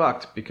 then they get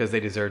fucked because they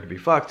deserve to be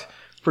fucked.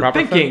 For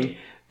Proper thinking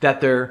that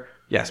they're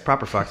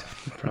proper fucked.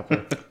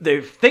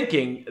 They're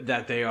thinking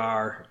that they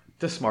are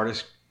the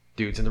smartest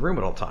dudes in the room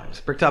at all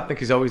times. Bricktop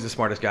thinks he's always the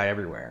smartest guy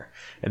everywhere,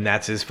 and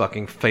that's his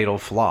fucking fatal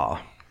flaw.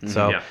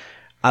 So Yeah.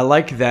 I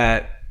like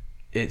that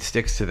it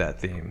sticks to that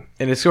theme,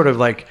 and it's sort of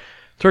like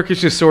Turkish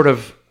just sort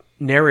of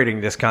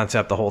narrating this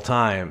concept the whole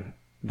time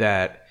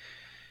that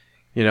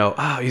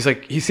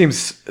he seems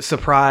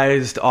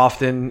surprised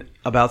often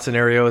about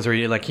scenarios where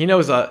he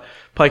knows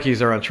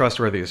Pikeys are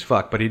untrustworthy as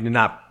fuck, but he's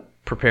not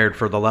prepared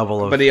for the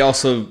level of But he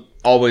also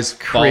always falls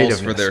for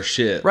creativeness. their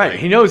shit. Right. Like,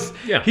 He knows.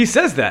 Yeah. He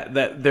says that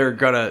they're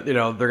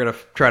gonna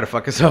try to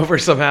fuck us over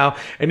somehow,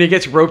 and he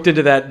gets roped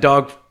into that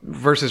dog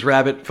versus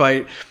rabbit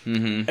fight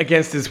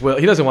against his will.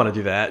 He doesn't want to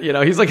do that.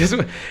 He's like,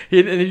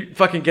 he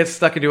fucking gets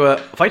stuck into a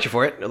fight you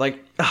for it.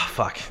 Like, oh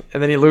fuck,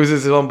 and then he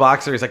loses his own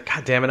boxer. He's like,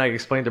 God damn it! I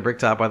explained to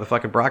Bricktop why the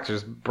fucking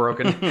boxer's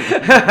broken.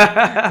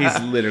 he's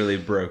literally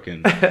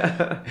broken.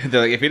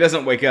 They're like, if he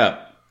doesn't wake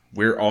up,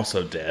 we're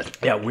also dead.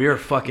 Yeah, we're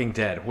fucking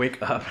dead.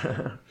 Wake up.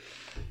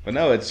 But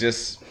no, it's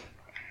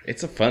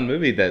a fun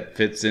movie that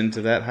fits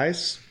into that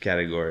heist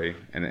category,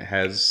 and it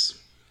has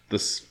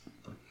this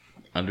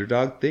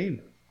underdog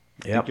theme.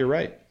 I think you're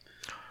right.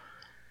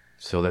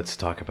 So let's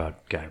talk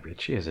about Guy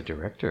Ritchie as a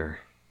director.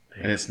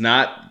 And it's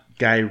not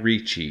Guy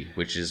Ritchie,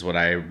 which is what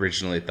I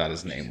originally thought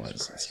his name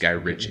was. It's Guy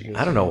Ritchie.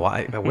 I don't know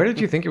why. But where did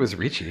you think it was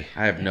Ricci?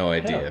 I have no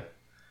idea.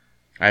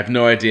 I have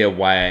no idea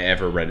why I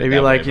ever read it Maybe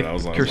that like way, but I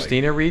was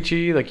Christina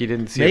Ricci, like you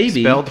didn't see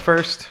Maybe. it spelled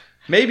first.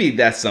 Maybe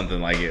that's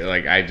something like it.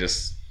 Like I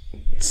just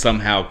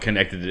somehow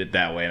connected it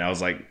that way, and I was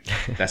like,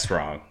 "That's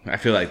wrong." I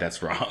feel like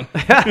that's wrong.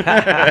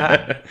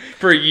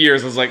 For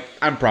years, I was like,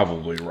 "I'm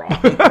probably wrong,"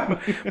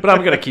 But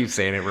I'm gonna keep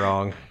saying it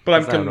wrong. but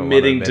I'm 'cause I don't wanna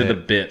committing to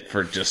admit the it. bit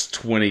for just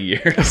 20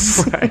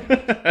 years.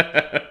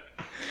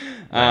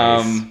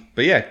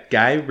 But yeah,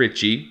 Guy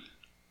Ritchie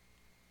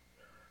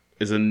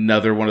is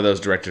another one of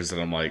those directors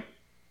that I'm like,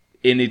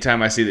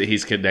 anytime I see that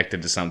he's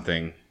connected to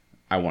something,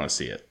 I want to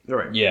see it.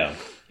 Right. Yeah.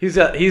 He's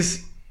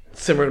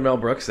similar to Mel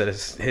Brooks. That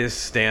his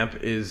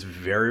stamp is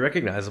very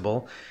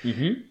recognizable.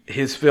 Mm-hmm.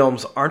 His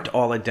films aren't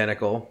all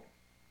identical,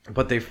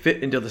 but they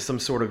fit into some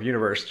sort of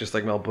universe, just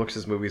like Mel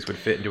Brooks' movies would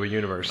fit into a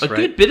universe. A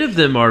good bit of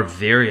them are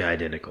very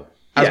identical.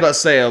 I was about to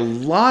say, a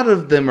lot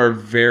of them are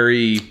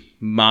very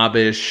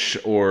mobbish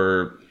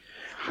or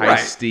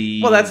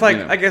heisty. Well, that's like,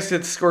 you know. I guess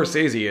it's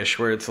Scorsese-ish,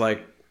 where it's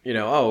like,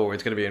 oh,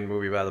 it's going to be a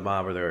movie about the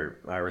mob or the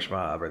Irish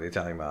mob or the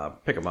Italian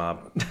mob. Pick a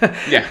mob.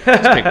 Yeah,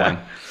 let's pick one.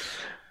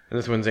 And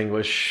this one's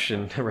English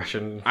and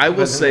Russian. I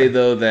will say,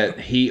 though, that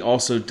he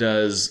also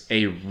does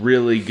a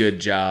really good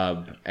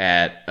job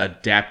at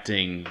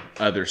adapting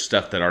other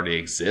stuff that already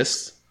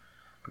exists.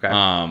 Okay.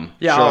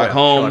 Sherlock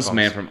Holmes, Sherlock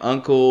Man from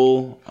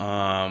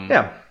U.N.C.L.E.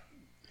 Yeah.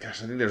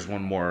 Gosh, I think there's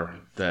one more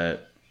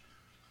that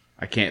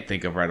I can't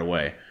think of right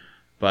away.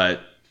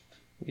 But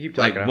You keep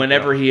like talking,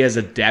 whenever he has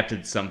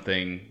adapted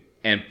something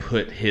and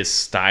put his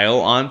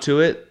style onto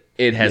it,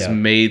 it has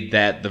made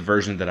that the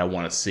version that I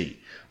want to see.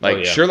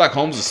 Like Sherlock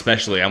Holmes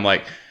especially, I'm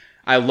like,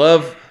 I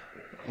love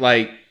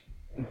like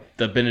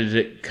the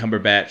Benedict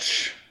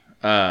Cumberbatch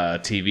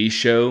TV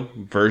show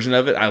version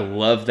of it. I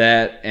love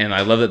that, and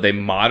I love that they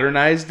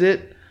modernized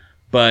it,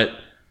 but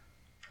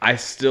I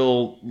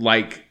still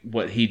like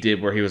what he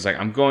did where he was like,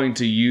 I'm going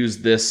to use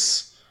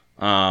this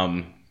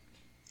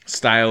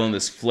style and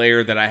this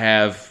flair that I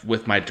have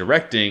with my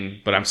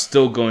directing, but I'm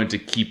still going to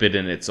keep it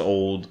in its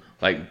old,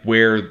 like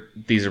where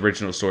these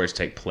original stories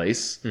take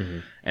place. Mm-hmm.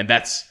 And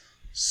that's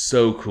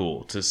so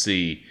cool to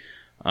see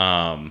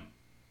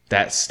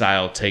that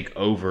style take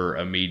over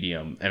a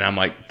medium. And I'm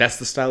like, that's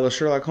the style of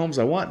Sherlock Holmes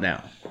I want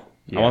now.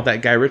 I want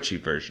that Guy Ritchie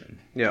version.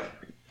 Yeah.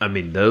 I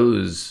mean,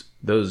 those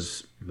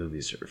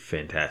movies are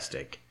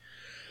fantastic.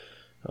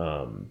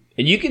 And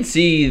you can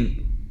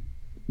see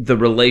the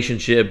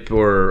relationship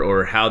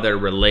or how they're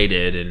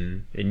related,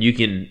 and you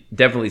can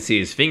definitely see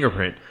his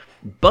fingerprint.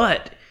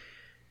 But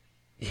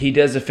he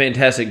does a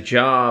fantastic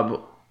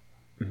job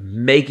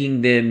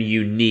making them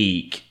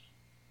unique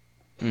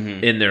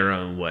in their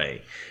own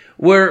way.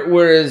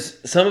 Whereas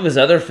some of his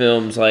other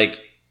films, like,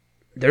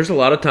 there's a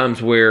lot of times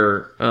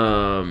where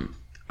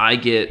I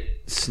get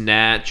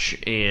Snatch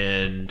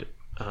and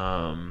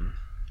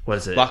what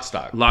is it? Lock,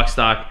 Stock. Lock,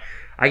 Stock.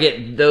 I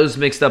get those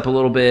mixed up a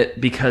little bit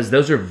because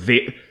those are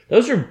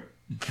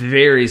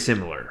very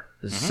similar.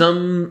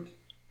 Some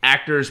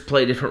actors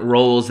play different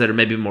roles that are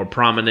maybe more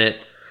prominent,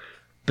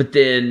 but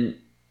then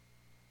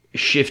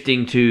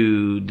shifting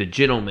to The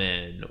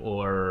Gentleman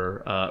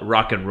or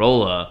Rock and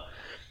Rolla,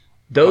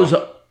 those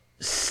are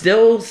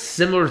still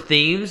similar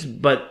themes,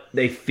 but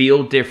they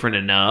feel different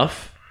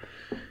enough.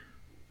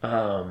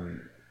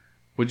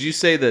 Would you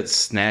say that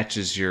Snatch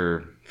is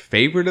your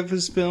favorite of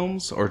his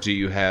films, or do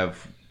you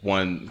have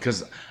one?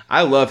 Because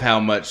I love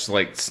how much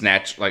like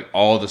Snatch, like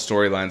all the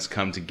storylines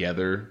come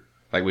together.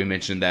 Like we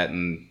mentioned that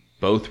in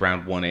both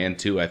round 1 and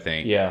 2, I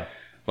think. Yeah.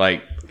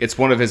 Like it's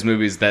one of his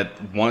movies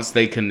that once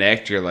they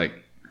connect, you're like,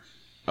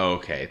 oh,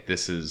 okay,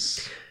 this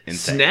is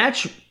insane.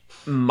 Snatch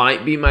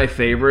might be my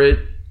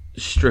favorite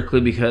strictly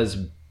because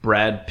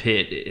Brad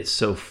Pitt is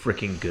so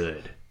freaking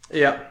good.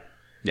 Yeah.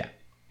 Yeah.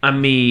 I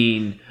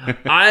mean,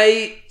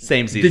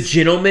 Same The season.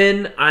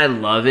 Gentleman, I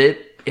love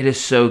it. It is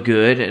so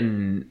good,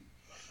 and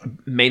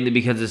mainly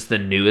because it's the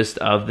newest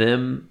of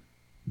them.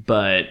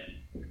 But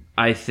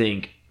I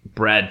think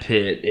Brad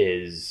Pitt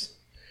is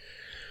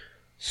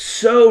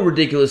so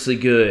ridiculously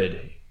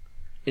good,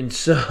 and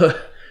so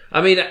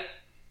I mean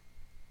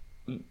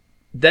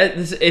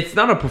it's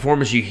not a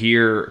performance you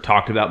hear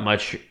talked about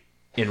much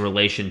in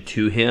relation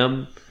to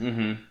him.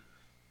 Mm-hmm.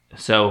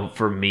 So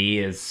for me,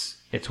 it's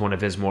one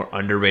of his more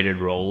underrated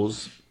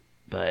roles,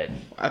 but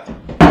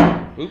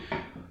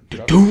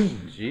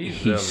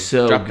he's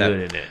so Drop that.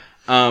 good in it.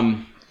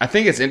 I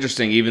think it's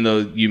interesting, even though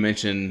you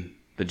mentioned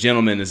The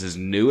Gentleman is his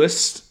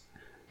newest,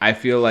 I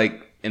feel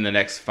like in the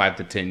next 5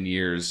 to 10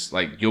 years,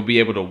 like you'll be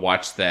able to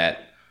watch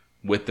that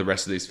with the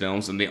rest of these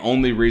films. And the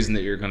only reason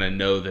that you're going to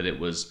know that it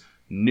was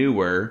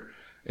newer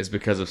is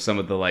because of some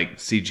of the like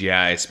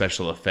CGI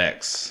special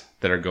effects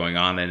that are going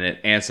on in it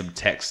and some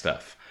tech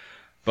stuff.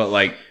 But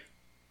like,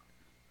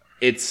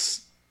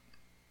 it's...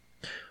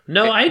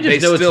 No, I they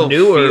just know still it's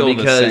newer feel the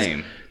because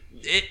same.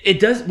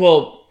 it does.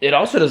 Well, it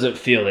also doesn't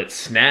feel that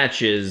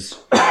Snatch is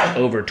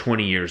over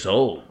 20 years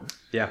old.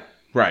 Yeah.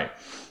 Right.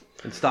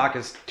 And stock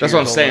is. That's what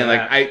I'm saying.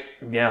 Like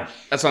Yeah.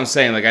 That's what I'm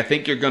saying. Like I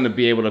think you're going to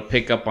be able to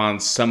pick up on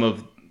some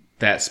of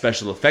that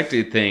special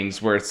effecty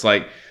things where it's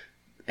like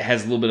it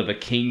has a little bit of a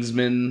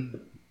Kingsman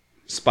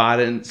spot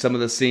in some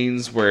of the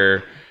scenes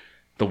where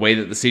the way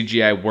that the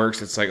CGI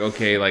works, it's like,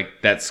 okay, like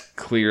that's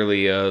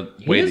clearly a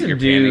way that you're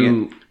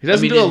panning it. He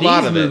doesn't do a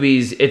lot of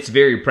movies, it's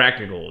very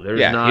practical. There's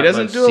not he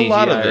doesn't much do a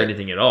lot CGI of or it.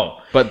 anything at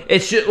all. But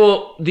it's just,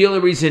 well, the only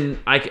reason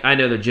I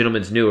know The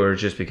Gentleman's newer is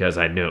just because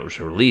I know it was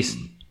released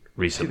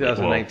recently,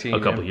 2019, a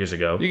couple years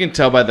ago. you can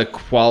tell by the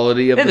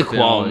quality of And the the film,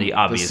 quality,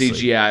 obviously. the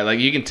CGI. Like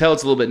you can tell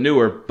it's a little bit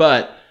newer,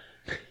 but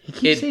You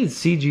keep saying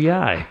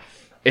CGI.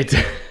 it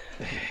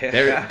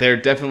there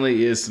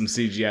definitely is some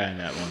CGI in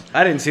that one.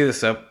 I didn't see this,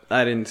 so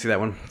I didn't see that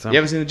one. So. You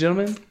haven't seen The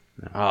Gentleman?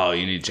 Oh,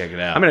 you need to check it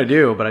out. I'm gonna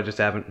do, but I just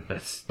haven't.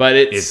 But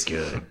It's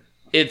good.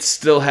 It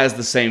still has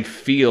the same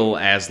feel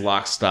as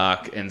Lock,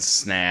 Stock, and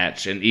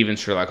Snatch, and even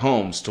Sherlock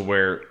Holmes, to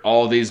where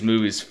all these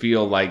movies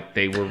feel like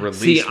they were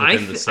released See,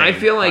 within the same I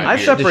feel like 5 I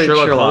years. the separate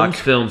Sherlock Sherlock. Holmes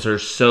films are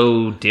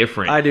so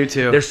different. I do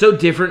too. They're so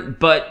different,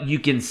 but you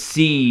can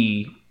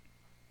see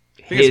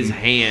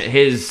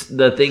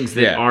the things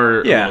that Yeah.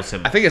 are Yeah. almost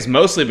similar. I think it's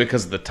mostly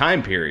because of the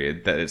time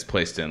period that it's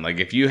placed in. Like,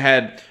 if you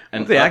had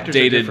an the actors are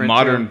updated, different,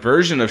 modern too.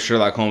 version of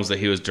Sherlock Holmes that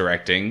he was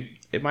directing,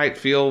 it might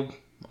feel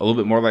a little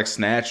bit more like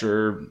Snatch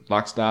or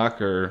Lock,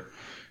 Stock, or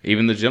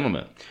even The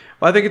Gentleman.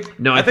 Well, I think it's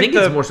No, I think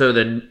it's more so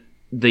than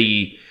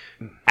the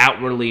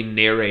outwardly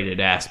narrated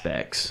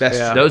aspects.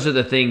 Those are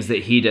the things that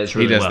he does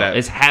really does well. that.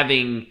 Is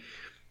having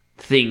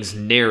things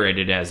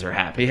narrated as they're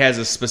happening. He has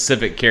a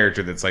specific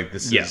character that's like,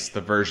 this Yeah. is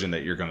the version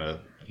that you're going to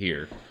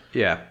hear.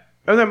 Yeah.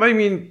 I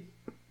mean,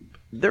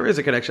 there is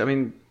a connection. I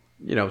mean,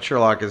 you know,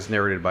 Sherlock is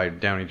narrated by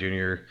Downey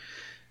Jr.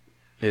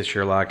 His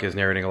Sherlock is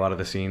narrating a lot of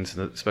the scenes,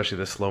 especially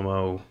the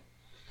slow-mo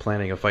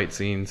planning of fight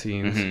scenes.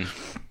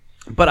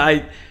 But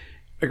I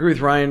agree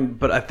with Ryan,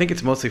 but I think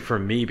it's mostly for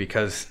me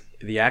because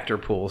the actor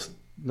pool's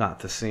not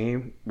the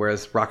same.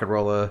 Whereas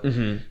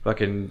Rock'n'Rolla,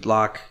 fucking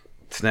Lock,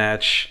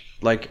 Snatch,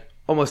 like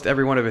almost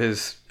every one of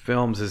his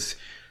films is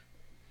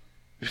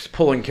just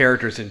pulling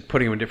characters and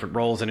putting them in different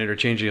roles and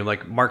interchanging them.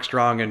 Like Mark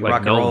Strong and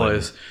Like Rock'n'Rolla Nolan.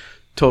 is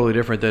totally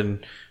different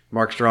than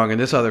Mark Strong in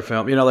this other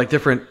film. You know, like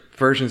different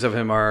versions of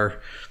him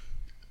are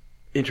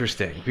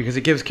interesting because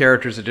it gives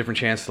characters a different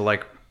chance to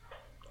like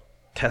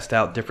test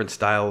out different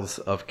styles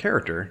of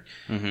character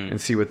and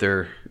see what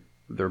their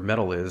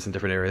metal is in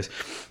different areas.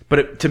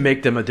 But to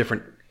make them a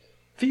different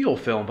feel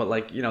film, but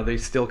like, you know, they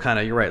still kind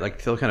of, you're right, like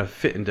still kind of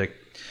fit into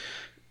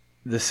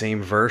the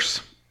same verse.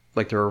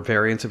 Like there are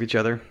variants of each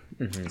other.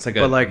 It's like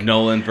But a like-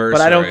 Nolan verse,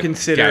 but I don't or a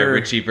consider- Guy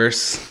Ritchie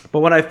verse. But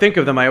when I think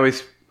of them, I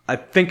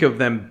think of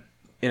them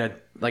in a,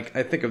 like,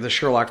 I think of the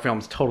Sherlock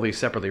films totally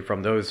separately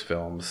from those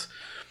films.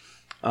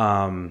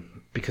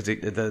 Because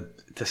the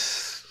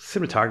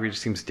cinematography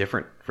just seems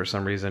different for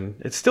some reason.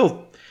 It's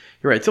still,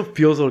 you're right, it still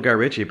feels a little Guy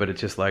Ritchie, but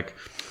it's just like,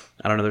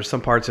 I don't know, there's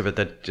some parts of it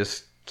that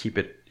just keep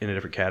it in a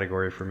different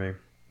category for me.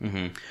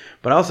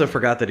 But I also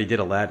forgot that he did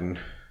Aladdin,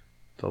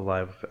 the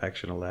live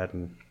action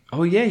Aladdin,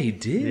 Oh, yeah, he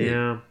did.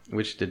 Yeah.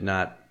 which did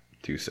not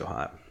do so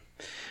hot.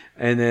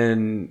 And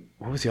then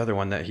what was the other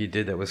one that he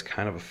did that was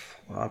kind of a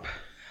flop?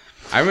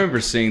 I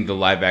remember seeing the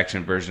live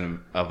action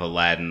version of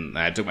Aladdin. And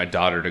I took my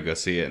daughter to go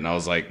see it, and I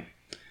was like,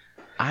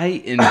 I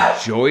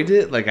enjoyed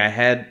it. Like, I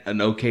had an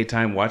okay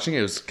time watching it.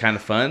 It was kind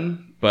of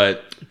fun,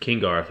 but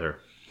King Arthur.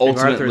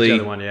 Arthur's ultimately, the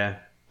other one, yeah.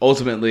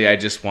 ultimately, I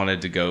just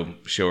wanted to go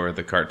show her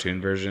the cartoon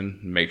version,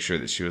 and make sure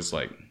that she was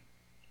like,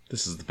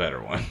 "This is the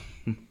better one."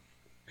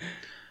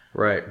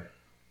 Right.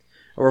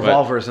 A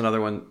Revolver is another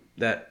one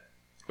that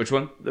Which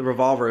one? the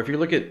Revolver. If you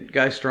look at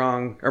Mark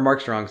Strong,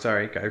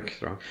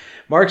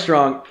 Mark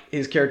Strong,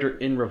 his character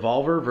in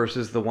Revolver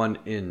versus the one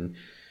in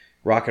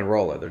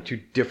Rock'n'Rolla. They're two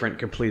different,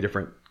 completely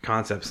different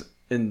concepts.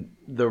 And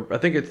I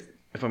think it's,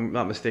 if I'm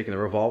not mistaken, the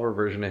Revolver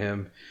version of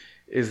him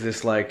is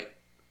this like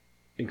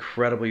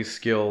incredibly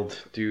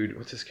skilled dude.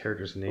 What's his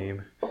character's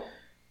name?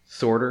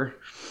 Sorter.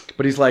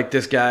 But he's like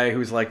this guy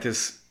who's like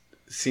this.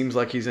 Seems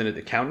like he's an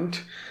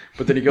accountant,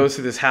 but then he goes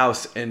to this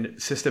house and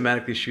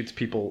systematically shoots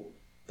people,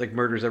 like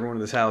murders everyone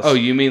in this house. Oh,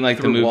 you mean like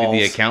the through movie walls.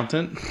 The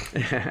Accountant?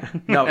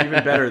 No,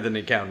 even better than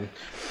the accountant.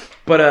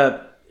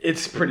 But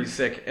it's pretty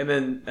sick. And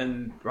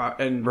then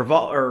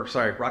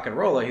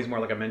Rock'n'Rolla, he's more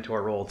like a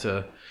mentor role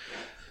to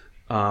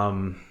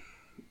the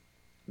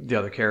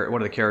other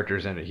one of the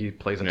characters in it. He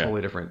plays a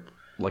totally different,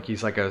 like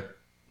he's like a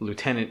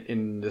lieutenant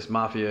in this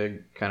mafia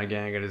kind of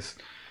gang, and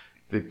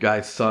the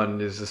guy's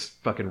son is this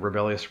fucking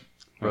rebellious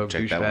rogue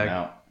Check that one douchebag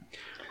out.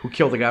 who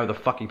killed the guy with a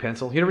fucking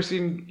pencil. You ever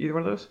seen either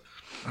one of those?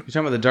 You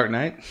talking about The Dark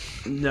Knight?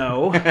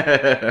 No.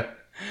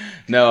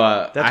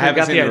 No, That's I what haven't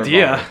got seen the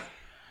idea.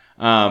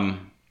 Revolver.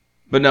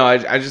 But no,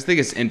 I just think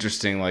it's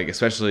interesting, like,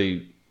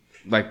 especially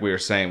like we were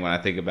saying, when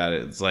I think about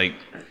it, it's like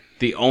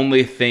the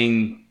only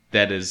thing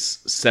that is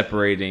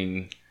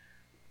separating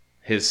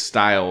his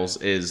styles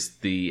is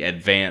the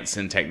advance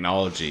in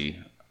technology.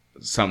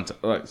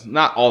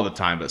 Not all the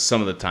time, but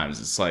some of the times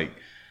it's like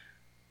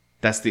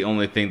that's the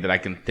only thing that I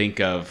can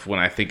think of when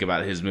I think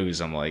about his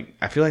movies. I'm like,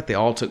 I feel like they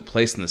all took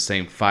place in the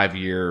same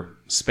 5-year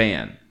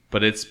span.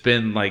 but it's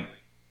been like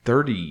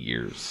 30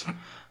 years.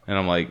 And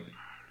I'm like,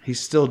 he's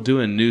still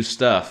doing new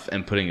stuff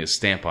and putting his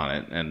stamp on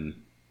it. And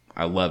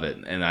I love it.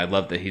 And I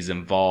love that he's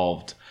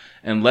involved.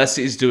 Unless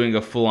he's doing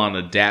a full-on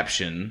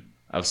adaptation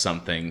of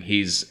something,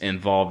 he's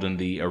involved in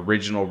the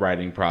original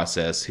writing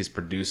process. He's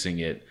producing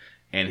it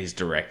and he's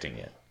directing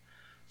it.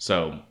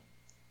 So,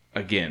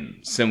 again,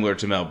 similar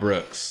to Mel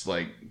Brooks,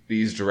 like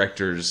these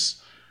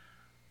directors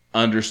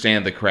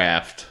understand the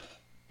craft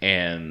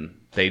and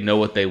they know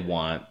what they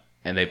want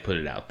and they put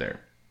it out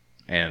there.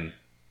 And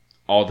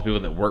all the people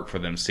that work for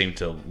them seem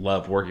to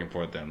love working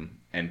for them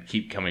and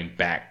keep coming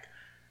back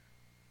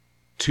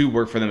to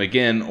work for them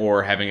again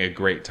or having a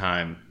great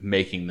time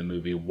making the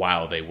movie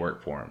while they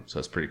work for them. So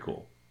it's pretty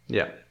cool.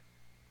 Yeah.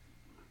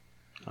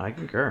 I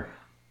concur.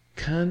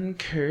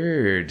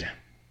 Concurred.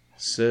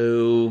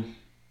 So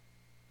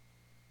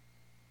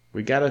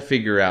we got to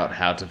figure out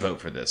how to vote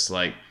for this.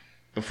 Like,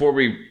 before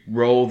we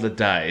roll the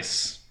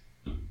dice,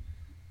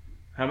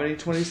 how many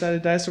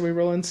 20-sided dice are we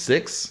rolling?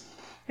 6?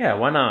 Yeah,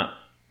 why not?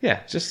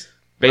 Yeah, just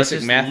Let's basic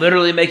just math.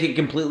 literally make it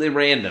completely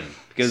random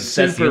because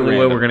that's the Super only way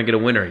random. we're going to get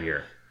a winner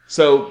here.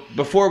 So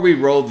before we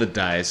roll the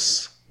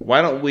dice,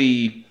 why don't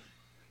we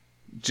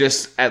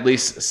just at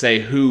least say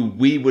who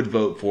we would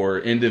vote for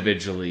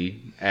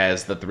individually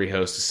as the 3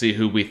 hosts to see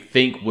who we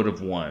think would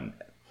have won.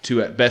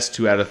 Best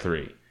 2 out of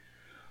 3.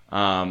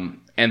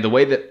 And the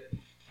way that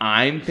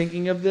I'm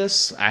thinking of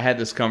this, I had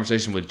this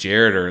conversation with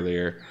Jared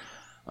earlier.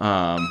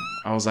 I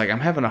was like, I'm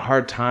having a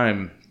hard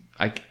time.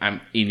 I'm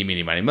eeny,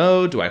 meeny, miny,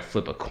 mo. Do I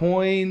flip a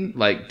coin?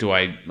 Like, do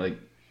I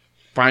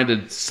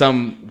find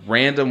some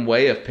random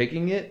way of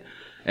picking it?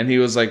 And he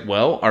was like,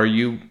 well, are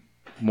you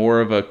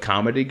more of a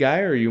comedy guy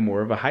or are you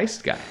more of a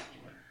heist guy?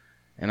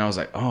 And I was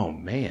like, oh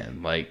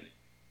man,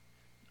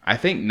 I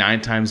think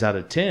 9 times out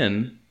of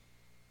 10,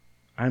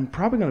 I'm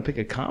probably going to pick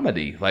a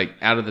comedy,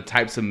 out of the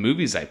types of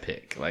movies I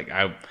pick.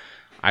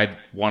 I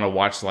want to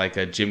watch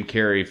a Jim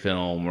Carrey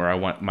film, or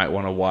might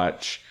want to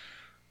watch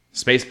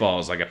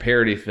Spaceballs, a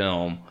parody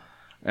film.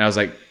 And I was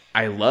like,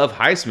 I love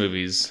heist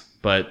movies,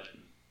 but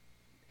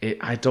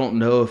I don't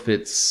know if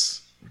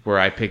it's where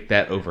I pick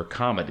that over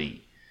comedy.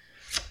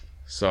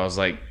 So I was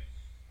like,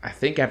 I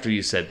think after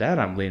you said that,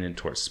 I'm leaning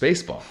towards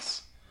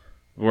Spaceballs.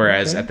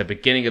 Whereas at the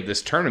beginning of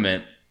this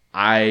tournament,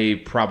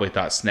 I probably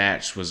thought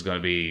Snatch was going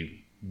to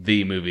be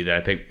the movie that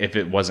I picked if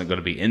it wasn't going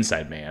to be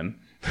Inside Man.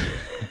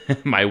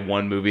 My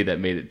one movie that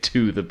made it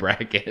to the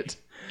bracket.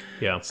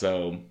 Yeah.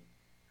 So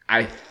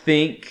I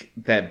think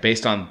that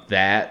based on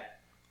that,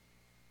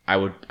 I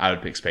would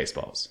pick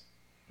Spaceballs.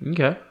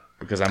 Okay.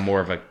 Because I'm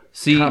more of a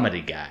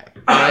comedy guy.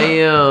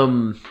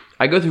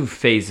 I go through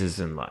phases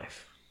in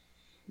life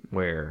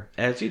where,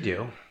 As you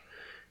do.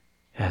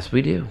 as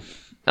we do,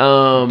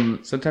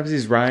 Sometimes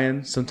he's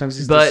Ryan. Sometimes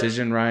he's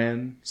Decision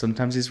Ryan.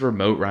 Sometimes he's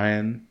Remote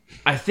Ryan.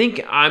 I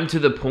think I'm to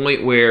the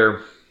point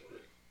where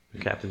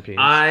Captain Penis.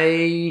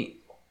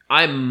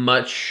 I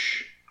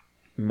much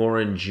more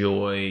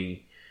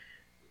enjoy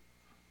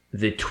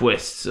the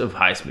twists of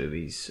heist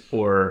movies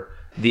or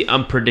the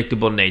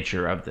unpredictable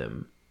nature of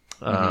them.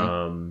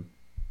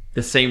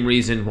 The same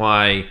reason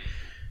why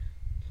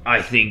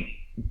I think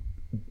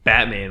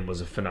Batman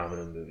was a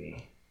phenomenal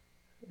movie.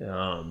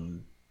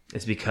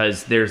 It's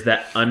because there's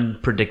that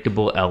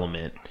unpredictable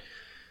element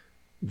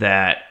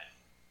that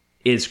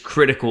is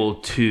critical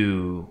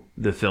to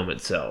the film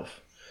itself.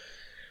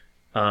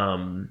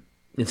 And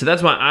so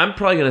that's why I'm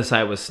probably going to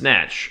side with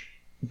Snatch,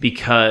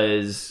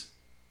 because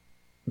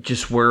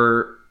just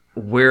where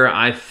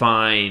I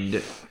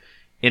find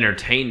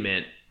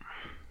entertainment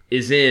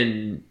is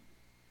in,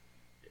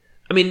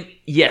 I mean,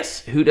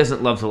 yes, who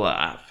doesn't love to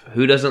laugh?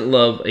 Who doesn't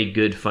love a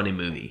good, funny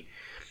movie?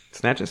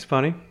 Snatch is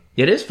funny.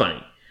 It is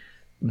funny.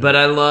 But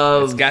I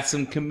love... It's got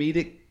some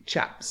comedic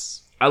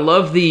chops. I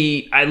love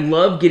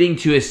getting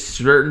to a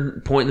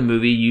certain point in the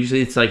movie.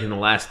 Usually it's in the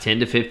last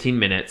 10 to 15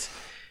 minutes,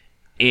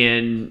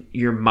 and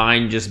your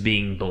mind just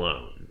being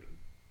blown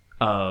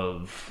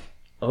of,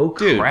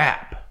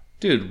 crap.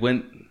 Dude,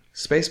 when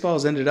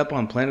Spaceballs ended up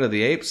on Planet of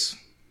the Apes,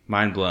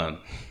 mind blown.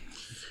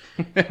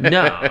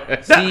 No.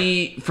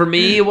 See, for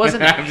me, it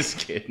wasn't... I'm just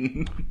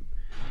kidding.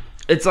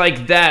 It's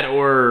like that,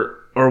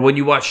 or when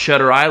you watch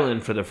Shutter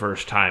Island for the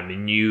first time,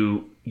 and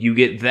you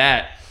get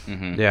that,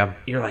 Yeah.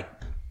 you're like,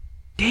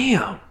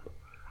 damn, are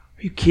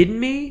you kidding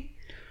me?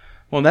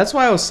 Well, that's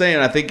why I was saying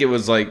I think it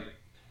was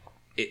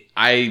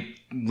I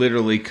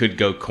literally could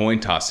go coin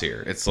toss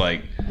here. It's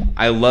I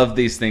love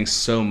these things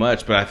so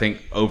much, but I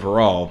think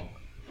overall,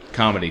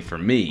 comedy for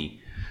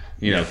me,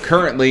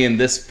 currently in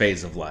this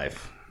phase of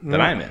life that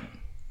I'm in,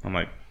 I'm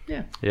like,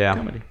 Yeah.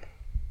 comedy.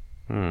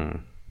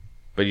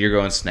 But you're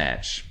going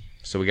Snatch.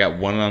 So we got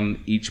one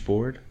on each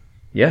board.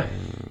 Yeah.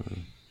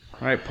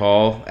 All right,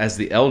 Paul, as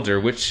the elder,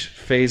 which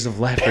phase of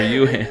life are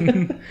you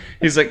in?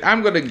 He's like,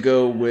 I'm going to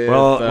go with...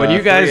 Well, when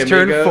you guys Three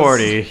turn Amigos.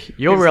 40,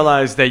 you'll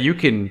realize that you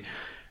can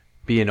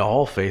be in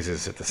all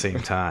phases at the same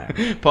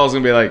time. Paul's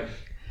going to be like,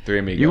 Three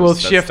Amigos. You will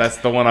shift. That's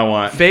the one I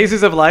want.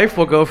 Phases of life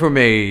will go from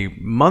a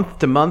month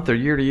to month or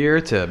year to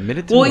year to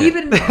minute to minute.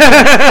 even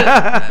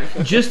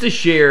just to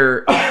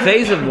share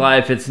phase of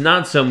life, it's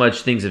not so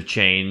much things have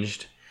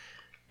changed.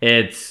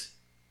 It's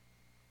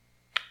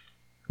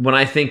when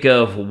I think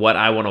of what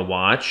I want to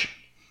watch.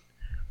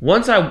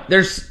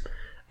 There's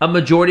a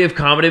majority of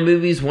comedy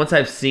movies. Once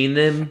I've seen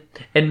them,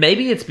 and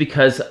maybe it's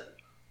because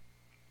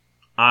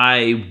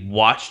I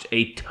watched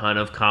a ton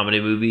of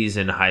comedy movies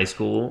in high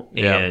school,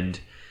 and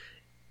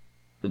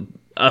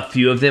a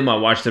few of them I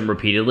watched them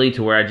repeatedly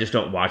to where I just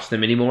don't watch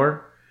them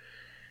anymore.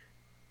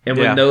 And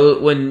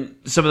when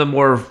some of the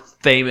more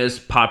famous,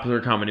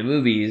 popular comedy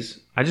movies,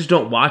 I just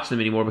don't watch them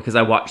anymore because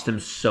I watch them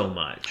so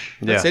much.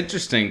 That's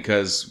interesting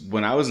because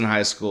when I was in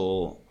high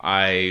school,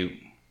 I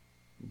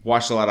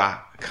watched a lot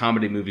of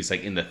comedy movies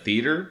like in the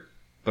theater,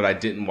 but I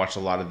didn't watch a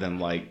lot of them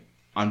like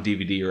on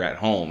DVD or at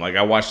home. Like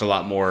I watched a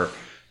lot more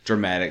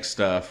dramatic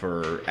stuff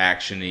or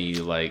action-y,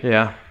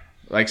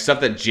 like stuff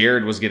that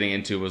Jared was getting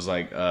into was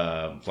like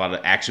a lot of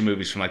action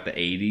movies from like the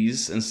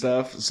 80s and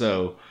stuff.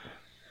 So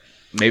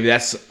maybe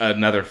that's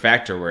another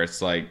factor where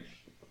it's like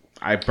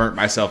I burnt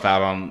myself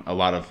out on a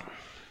lot of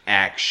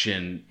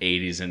action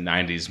 80s and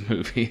 90s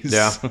movies.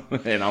 Yeah.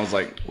 And I was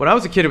like, when I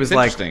was a kid, it was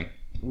like interesting.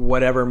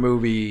 whatever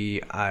movie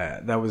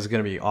that was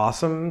going to be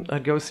awesome,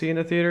 I'd go see in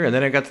the theater. And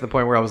then I got to the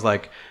point where I was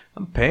like,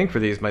 I'm paying for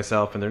these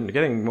myself and they're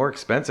getting more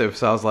expensive.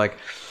 So I was like,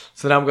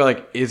 so now I'm going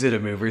like, is it a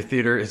movie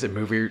theater? Is it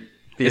movie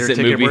theater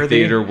ticket worthy?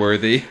 Theater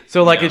worthy?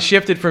 So like it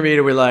shifted for me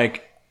to be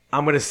like,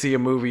 I'm going to see a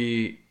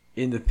movie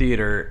in the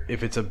theater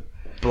if it's a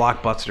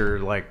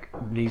blockbuster, like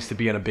needs to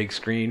be on a big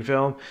screen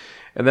film.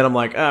 And then I'm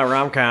like, oh,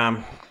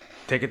 rom-com,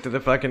 take it to the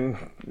fucking,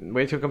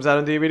 wait till it comes out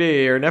on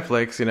DVD or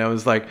Netflix, you know.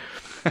 It's like,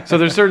 so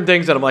there's certain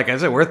things that I'm like,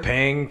 is it worth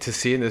paying to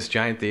see in this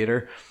giant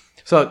theater?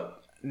 So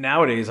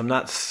nowadays I'm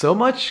not so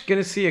much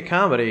going to see a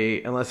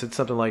comedy unless it's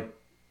something like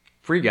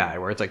Free Guy,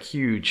 where it's like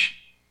huge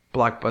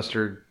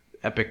blockbuster,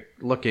 epic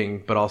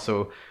looking, but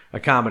also a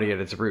comedy at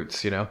its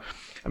roots, you know.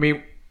 I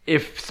mean,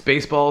 if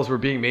Spaceballs were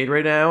being made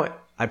right now,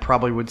 I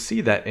probably would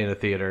see that in a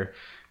theater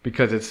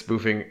because it's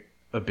spoofing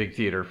a big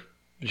theater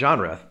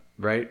genre,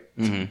 right?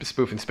 Mm-hmm.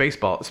 Spoofing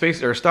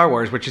Space or Star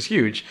Wars, which is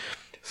huge.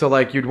 So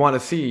like you'd want to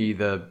see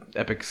the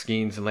epic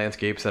scenes and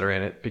landscapes that are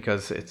in it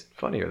because it's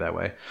funnier that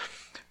way.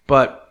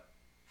 But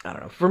I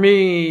don't know. For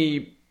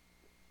me,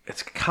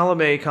 it's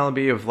column A, column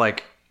B of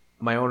like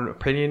my own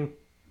opinion,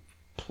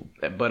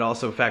 but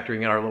also factoring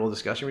in our little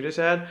discussion we just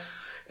had.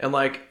 And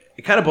like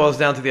it kind of boils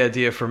down to the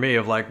idea for me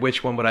of like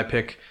which one would I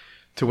pick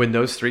to win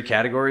those three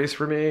categories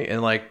for me.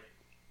 And like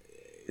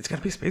it's got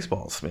to be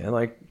Spaceballs, man.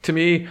 Like to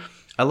me,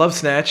 I love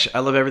Snatch. I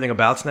love everything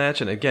about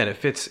Snatch. And again, it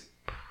fits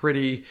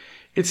pretty...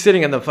 It's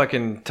sitting on the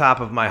fucking top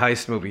of my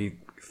heist movie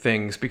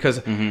things because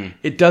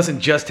it doesn't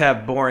just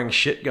have boring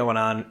shit going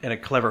on and a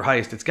clever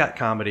heist. It's got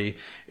comedy.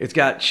 It's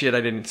got shit I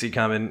didn't see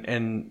coming.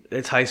 And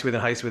it's heist within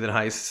heist within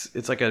heists.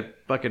 It's like a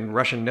fucking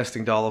Russian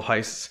nesting doll of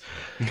heists.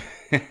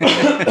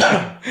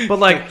 But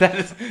like...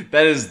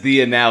 That is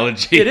the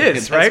analogy. It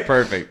is, right? That's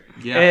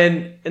perfect. Yeah.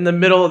 And in the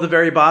middle of the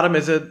very bottom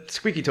is a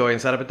squeaky toy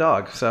inside of a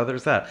dog. So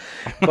there's that.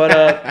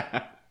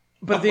 But...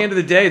 But at the end of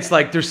the day, it's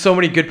like there's so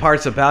many good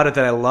parts about it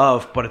that I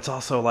love, but it's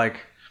also like,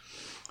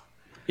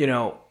 you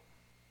know,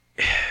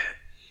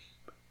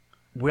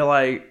 will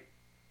I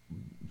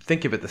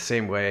think of it the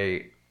same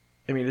way?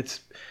 I mean,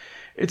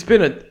 it's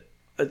been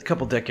a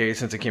couple decades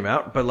since it came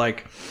out, but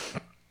like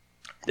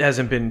it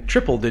hasn't been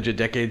triple-digit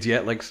decades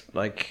yet, like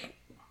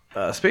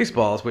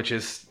Spaceballs, which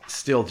is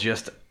still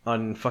just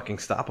unfucking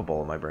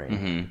stoppable in my brain.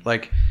 Mm-hmm.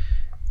 Like,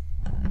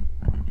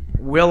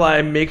 will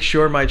I make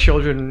sure my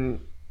children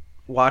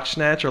watch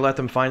Snatch or let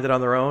them find it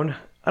on their own?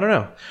 I don't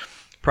know.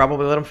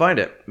 Probably let them find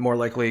it. More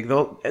likely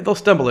they'll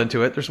stumble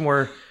into it. There's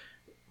more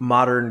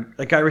modern,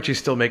 like Guy Ritchie's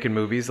still making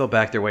movies. They'll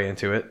back their way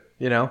into it,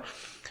 you know.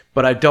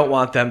 But I don't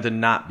want them to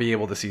not be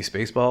able to see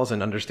Spaceballs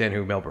and understand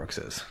who Mel Brooks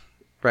is.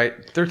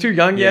 Right? They're too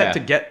young yet to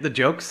get the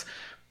jokes.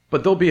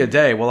 But there'll be a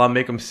day where I'll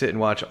make them sit and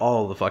watch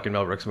all of the fucking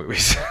Mel Brooks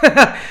movies.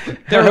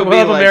 There will be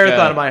a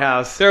marathon in my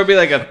house. There will be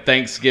like a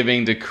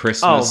Thanksgiving to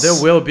Christmas. Oh,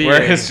 there will be.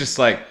 Where it's just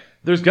like.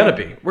 There's gonna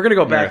be. We're gonna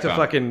go back to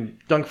fucking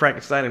Young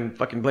Frankenstein and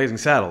fucking Blazing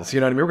Saddles. You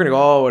know what I mean? We're gonna go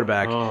all the way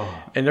back,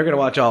 and they're gonna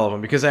watch all of them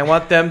because I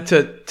want them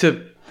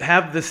to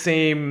have the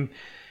same.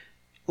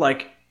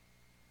 Like,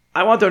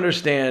 I want to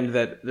understand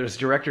that there's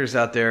directors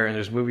out there and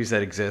there's movies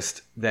that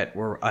exist that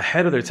were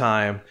ahead of their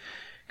time,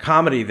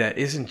 comedy that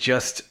isn't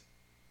just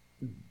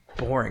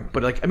boring,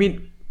 but like I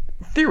mean,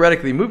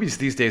 theoretically, movies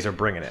these days are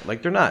bringing it.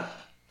 Like they're not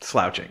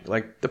slouching.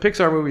 Like the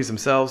Pixar movies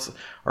themselves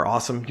are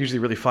awesome, usually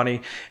really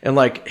funny, and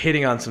like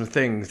hitting on some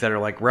things that are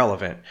like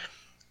relevant.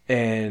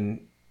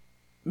 And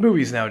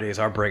movies nowadays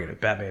are bringing it.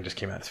 Batman just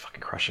came out, it's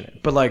fucking crushing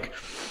it. But like,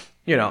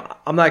 you know,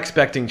 I'm not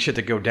expecting shit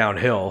to go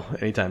downhill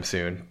anytime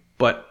soon.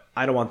 But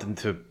I don't want them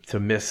to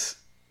miss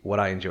what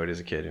I enjoyed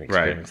as a kid and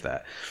experience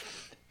that.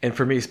 And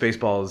for me,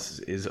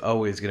 Spaceballs is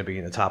always going to be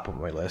in the top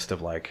of my list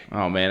of like,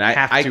 oh man, I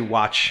have to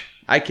watch.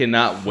 I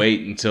cannot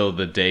wait until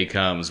the day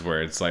comes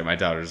where it's like my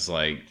daughter's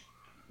like,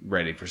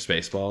 ready for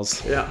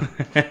Spaceballs. Yeah.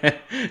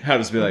 I'll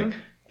just be like,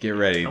 get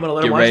ready. I'm gonna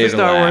let get her watch ready the to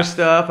Star laugh. Wars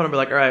stuff, and I'll be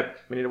like, all right,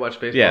 we need to watch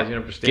Spaceballs. Yeah, You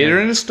understand? get her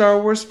into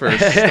Star Wars first.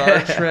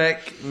 Star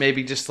Trek,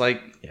 maybe just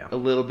like Yeah. a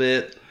little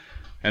bit,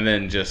 and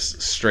then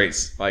just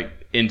straight like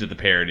into the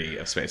parody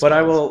of Spaceballs. But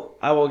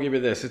I will give you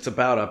this. It's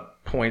about a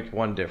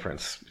 0.1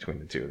 difference between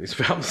the two of these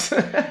films.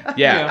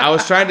 Yeah, I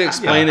was trying to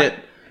explain it.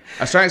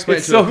 I was trying to explain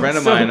It's it to a so- friend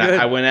of so mine. good.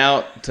 I went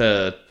out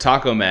to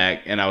Taco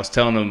Mac and I was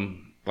telling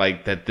him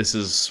like that this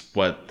is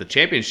what the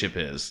championship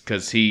is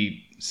because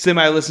he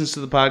semi listens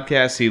to the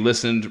podcast. He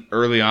listened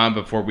early on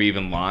before we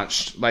even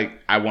launched. Like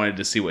I wanted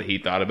to see what he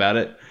thought about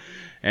it,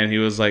 and he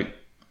was like,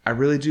 "I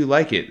really do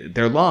like it.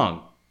 They're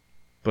long,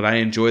 but I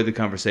enjoy the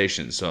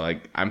conversation. So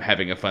like I'm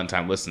having a fun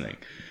time listening."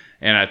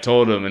 And I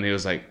told him, and he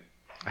was like,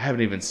 "I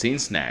haven't even seen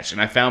Snatch,"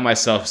 and I found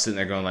myself sitting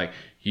there going like,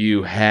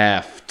 "You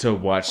have to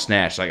watch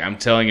Snatch." Like I'm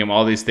telling him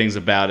all these things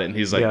about it, and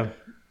he's like,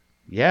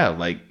 "Yeah,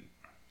 like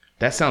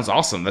that sounds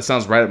awesome. That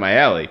sounds right up my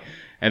alley."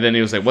 And then he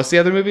was like, "What's the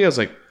other movie?" I was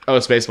like, "Oh,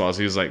 Spaceballs."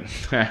 He was like,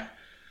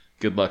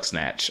 "Good luck,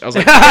 Snatch." I was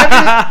like, "You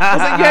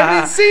haven't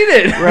even seen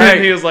it." Right.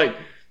 And he was like,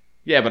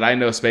 "Yeah, but I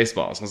know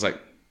Spaceballs." I was like,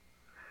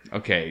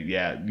 "Okay,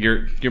 yeah,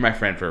 you're my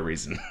friend for a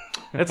reason."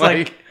 It's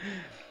like,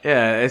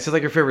 yeah, it's just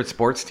like your favorite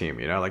sports team.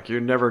 You know, like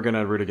you're never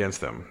gonna root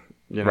against them.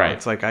 You know, Right.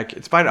 It's like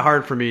it's find it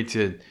hard for me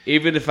to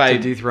even if I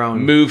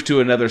dethrone- move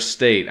to another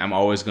state, I'm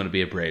always going to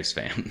be a Braves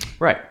fan.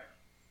 right.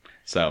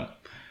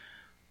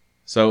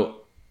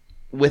 So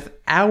with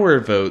our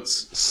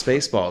votes,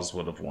 Spaceballs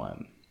would have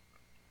won.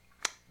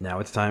 Now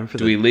it's time for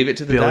Do we leave it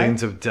to the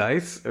billions dice? of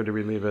dice, or do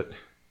we leave it?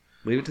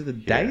 Leave it to the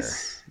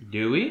dice?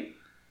 Do we?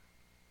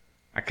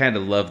 I kind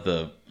of love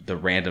the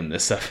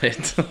randomness of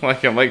it.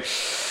 Like I'm like,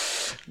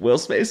 will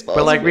Spaceballs?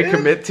 But like we win?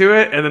 commit to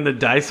it, and then the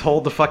dice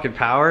hold the fucking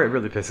power. It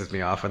really pisses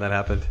me off when that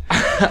happened.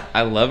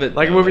 I love it.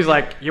 Like a movie's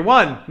like, you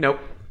won. Nope.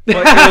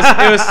 But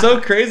it was so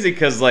crazy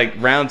because like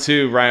round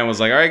 2, Ryan was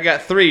like, "All right,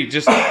 got 3."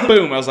 Just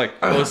boom. I was like,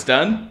 "Oh, it's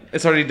done.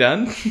 It's already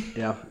done."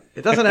 Yeah.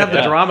 It doesn't have the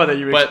Yeah. drama that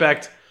you But-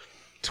 expect.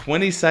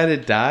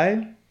 20-sided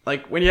die.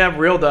 Like when you have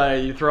real die,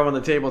 you throw them on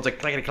the table. It's like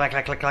click, click,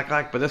 click, click, click,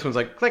 click. But this one's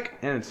like click,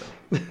 and it's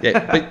done.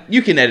 Yeah, but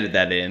you can edit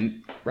that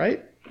in,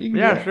 right? You can do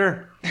Yeah, that.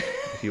 sure.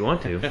 If you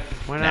want to.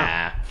 Why not?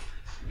 Nah.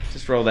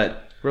 Just roll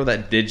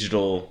that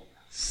digital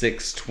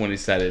 6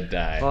 20-sided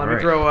die. Well, let me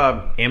Alright.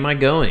 throw. Am I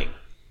going?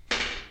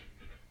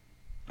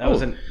 That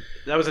was an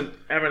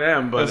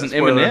M&M, but That was an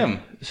spoiler. M&M.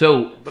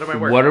 So But it might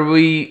work. what are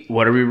we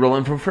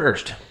rolling for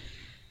first?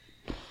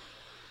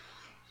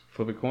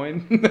 Flip a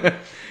coin.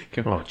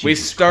 Oh, we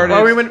Jesus started.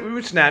 Well, we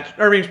went Snatch.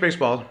 Or I mean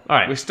Spaceballs. All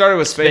right. We started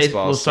with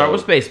Spaceballs. We'll start so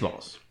with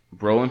Spaceballs.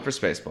 rolling for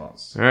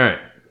Spaceballs. All right.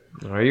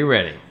 Are you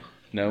ready?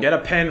 No, Get a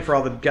pen for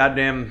all the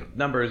goddamn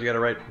numbers you got to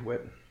write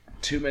with.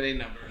 too many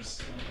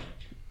numbers.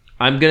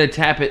 I'm going to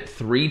tap it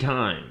 3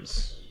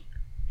 times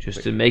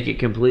just to make it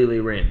completely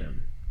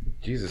random.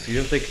 Jesus, you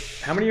don't think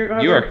how many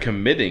are You are there?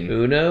 committing.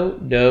 Uno,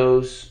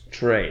 dos,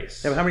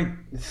 tres. Yeah, but how many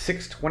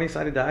 6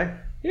 20-sided die?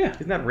 Yeah.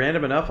 Isn't that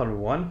random enough on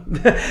one?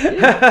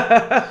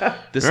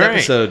 This All right.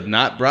 episode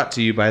not brought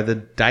to you by the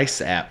Dice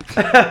app.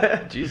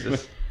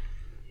 Jesus.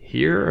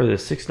 Here are the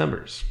 6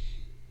 numbers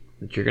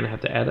that you're going to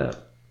have to add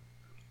up.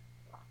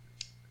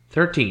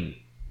 13,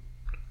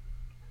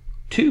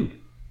 2,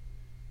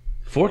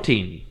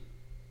 14,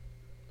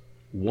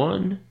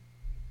 1,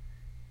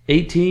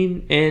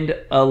 18, and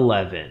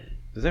 11.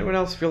 Does anyone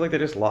else feel like they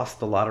just lost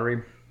the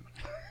lottery?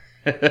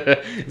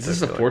 Is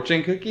this a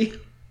fortune cookie?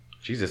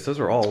 Jesus, those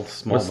are all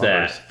small What's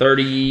numbers. that?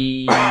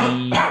 30,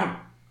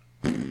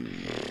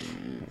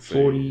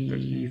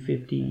 40,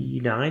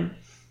 59?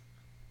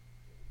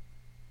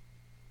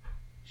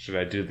 Should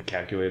I do the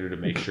calculator to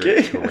make sure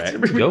it's correct?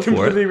 We Go for it.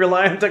 completely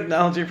rely on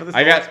technology for this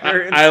I whole got.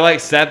 experience. I like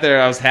sat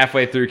there. I was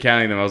halfway through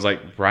counting them. I was like,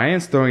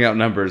 Ryan's throwing out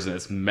numbers and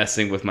it's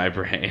messing with my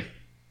brain.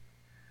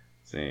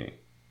 See,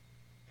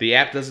 the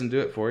app doesn't do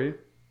it for you.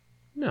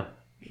 No.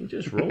 It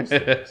just rolls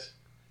things.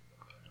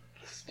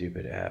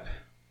 Stupid app.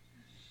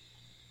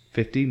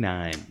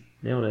 59.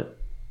 Nailed it.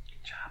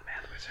 Good job,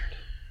 Math Wizard.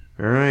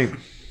 All right.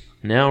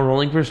 Now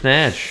rolling for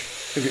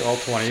Snatch. Could be all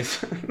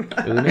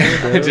 20s. Uno,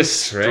 dos,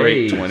 Just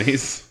straight tres.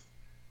 20s.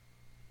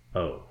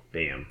 Oh,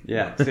 damn.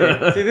 Yeah. See,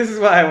 this is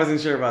why I wasn't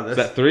sure about this. Is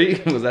that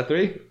 3? Was that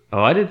 3?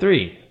 Oh, I did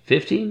 3.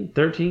 15,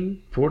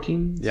 13,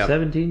 14, Yep.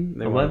 17,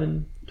 They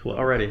 11, 12.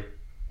 Already.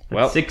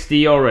 Well,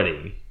 60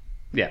 already.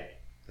 yeah.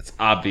 It's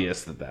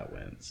obvious that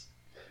wins.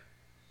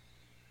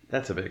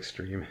 That's a bit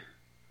extreme.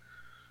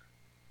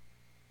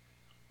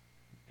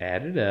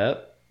 Add it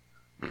up.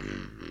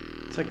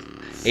 It's like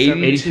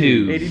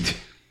 82. 82.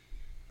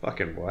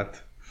 Fucking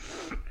what?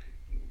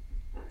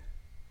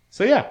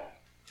 So yeah.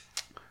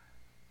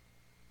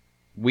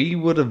 We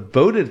would have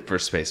voted for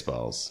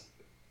Spaceballs.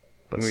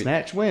 But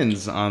Snatch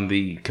wins on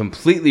the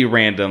completely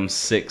random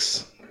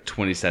 6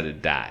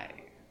 20-sided die.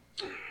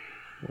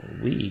 Well,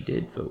 we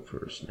did vote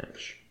for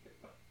Snatch.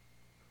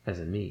 As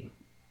in me.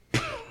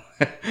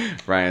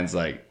 Ryan's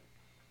like,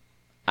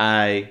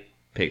 I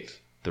picked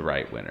the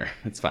right winner.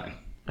 It's fine.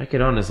 I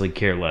could honestly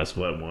care less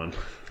what won.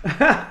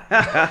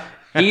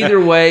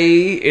 Either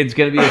way, it's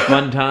going to be a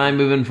fun time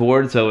moving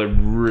forward, so it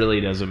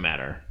really doesn't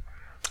matter.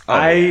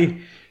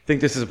 I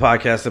think this is a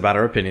podcast about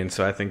our opinions,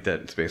 so I think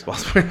that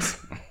Spaceballs wins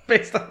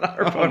based on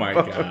our Oh my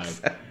votes.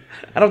 God.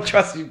 I don't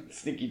trust you,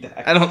 sneaky dice.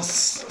 I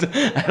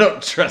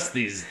don't trust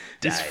these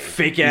These dice.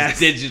 fake ass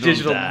These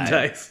digital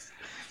dice.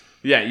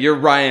 Yeah, you're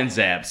Ryan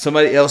Zapp.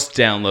 Somebody else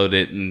download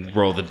it and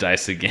roll the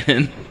dice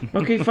again.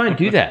 Okay, fine,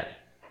 do that.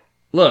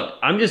 Look,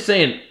 I'm just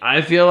saying,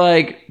 I feel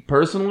like,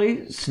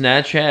 personally,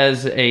 Snatch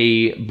has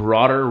a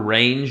broader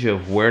range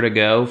of where to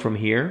go from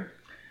here.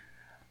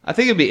 I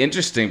think it'd be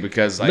interesting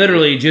because like,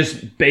 Literally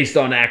just based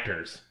on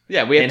actors.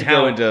 yeah, we have And to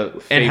how, go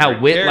into and how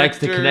favorite Wit likes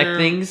to character. connect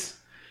things.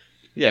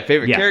 Yeah,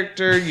 favorite Yeah.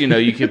 character. You know,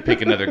 you can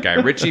pick another Guy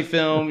Ritchie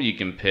film. You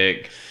can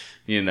pick,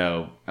 you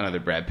know, another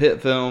Brad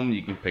Pitt film.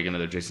 You can pick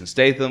another Jason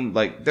Statham.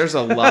 Like, there's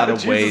a lot of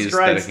Jesus ways that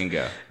Christ. it can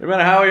go. No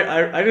matter how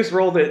I just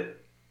rolled it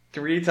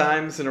 3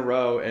 times in a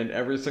row, and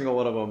every single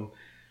one of them,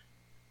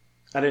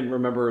 I didn't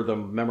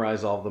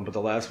memorize all of them, but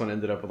the last one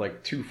ended up with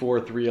like 2,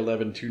 4, 3,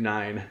 11, 2,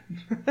 9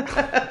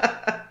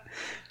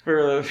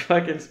 for the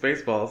fucking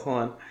Spaceballs. Hold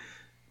on,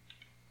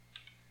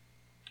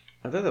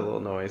 I did a little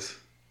noise,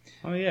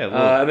 Oh yeah.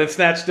 Well, and then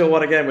Snatch still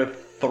won again with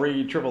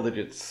 3 triple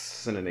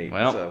digits and an 8.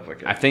 well, so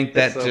fucking, I think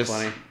that's that so just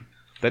funny.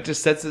 that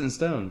just sets it in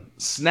stone.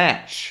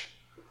 Snatch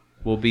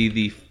will be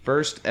the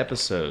first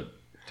episode.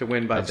 To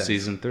win by of dice,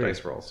 season 3.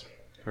 dice rolls.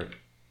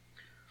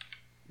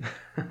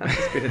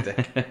 Just being a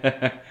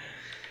dick.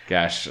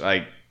 Gosh,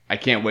 like I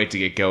can't wait to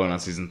get going on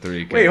season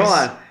 3. Wait, hold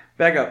on.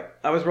 Back up.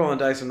 I was rolling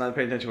dice and not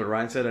paying attention to what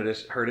Ryan said. I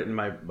just heard it in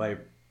my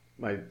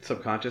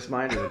subconscious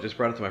mind, and it just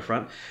brought it to my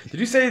front. Did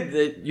you say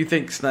that you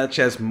think Snatch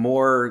has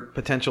more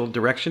potential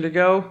direction to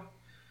go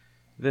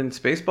than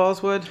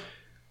Spaceballs would?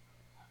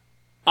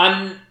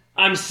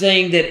 I'm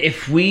saying that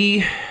if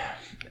we,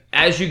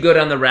 as you go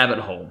down the rabbit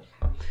hole,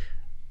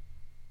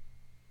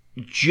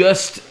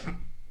 just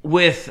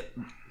with,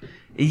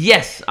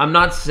 yes, I'm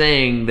not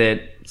saying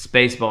that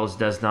Spaceballs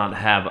does not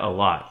have a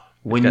lot.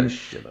 When Got a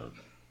shit on.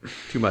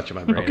 Too much in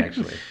my brain,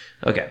 actually.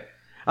 okay,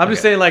 I'm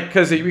just saying, like,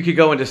 because we could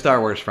go into Star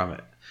Wars from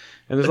it.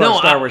 And there's a lot No, of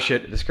Star I- Wars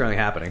shit that's currently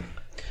happening.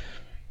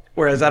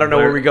 Whereas I don't know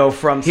where we go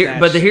from Snatch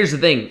but here's the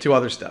thing: to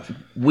other stuff.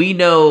 we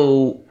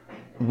know.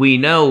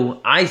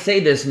 I say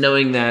this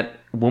knowing that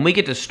when we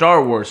get to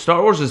Star Wars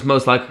is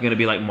most likely going to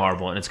be like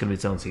Marvel, and it's going to be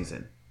its own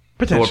season.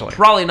 So Potentially. we're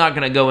probably not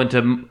going to go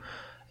into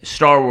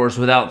Star Wars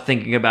without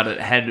thinking about it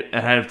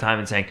ahead of time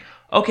and saying,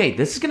 okay,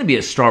 this is going to be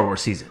a Star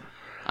Wars season.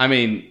 I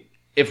mean,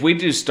 if we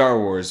do Star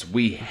Wars,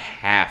 we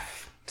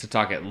have to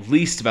talk at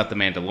least about the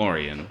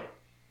Mandalorian,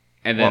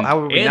 and then Well, how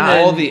would we And not?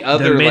 then all the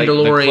other like the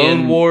Mandalorian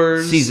Clone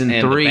Wars, season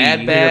and 3, the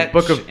Bad Batch,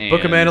 Book of and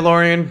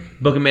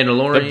Mandalorian. Book of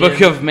Mandalorian. the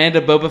Book of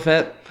Manda Boba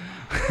Fett.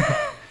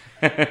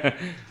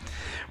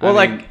 Well,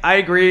 I mean- like I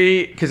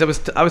agree because I was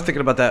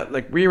thinking about that.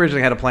 Like we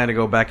originally had a plan to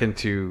go back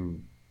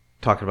into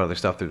talking about other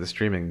stuff through the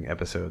streaming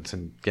episodes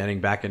and getting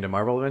back into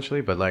Marvel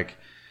eventually. But like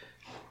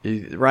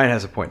Ryan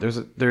has a point.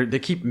 They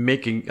keep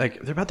making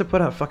like they're about to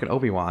put out fucking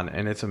Obi-Wan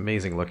and it's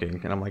amazing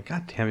looking. And I'm like,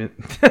 God damn it!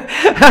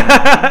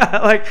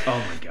 Like, oh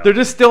my God, they're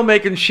just still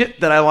making shit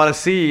that I want to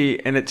see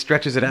and it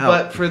stretches it out.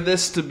 But for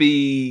this to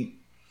be,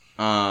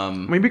 I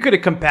mean, we could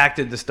have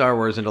compacted the Star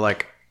Wars into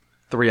like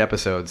 3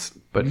 episodes,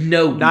 but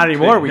No, not we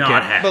anymore. could We not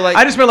can't. have. But, like-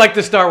 I just meant like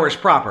the Star Wars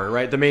proper,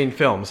 right? The main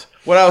films.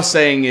 what I was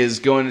saying is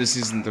going into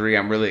season 3,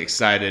 I'm really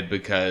excited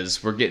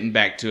because we're getting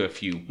back to a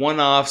few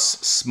one-offs,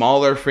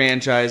 smaller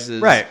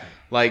franchises. Right.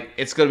 Like,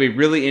 it's going to be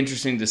really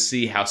interesting to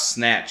see how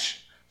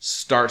Snatch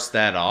starts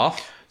that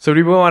off. So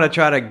do we want to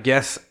try to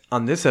guess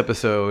on this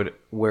episode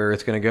where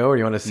it's going to go, or do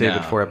you want to save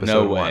it for episode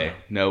no way. 1?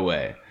 No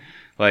way.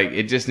 Like,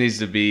 it just needs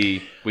to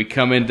be, we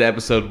come into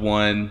episode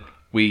 1,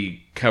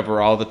 we cover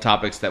all the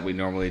topics that we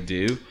normally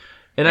do.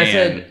 And I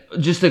said,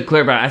 just to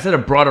clarify, I said a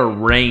broader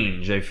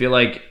range. I feel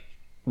like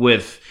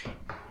with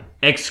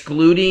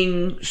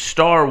excluding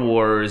Star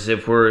Wars,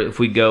 if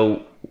we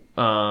go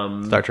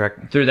Star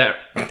Trek. through that,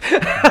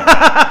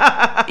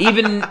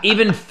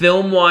 even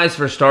film wise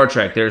for Star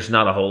Trek, there's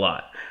not a whole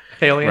lot.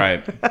 Alien.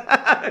 Right.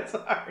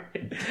 Sorry.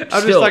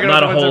 I'm Still talking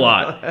not about a the whole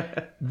ones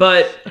lot,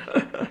 but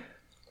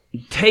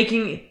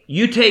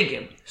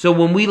so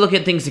when we look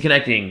at things to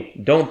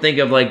connecting, don't think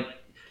of like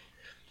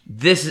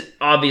this.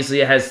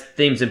 Obviously, it has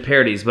themes and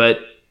parodies, but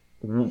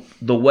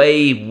the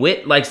way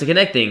Wit likes to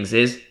connect things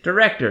is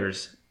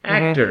directors,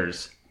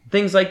 actors,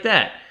 things like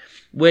that.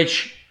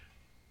 Which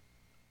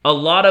a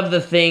lot of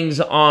the things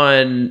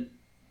on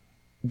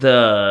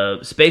the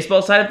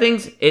Spaceball side of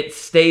things, it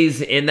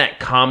stays in that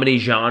comedy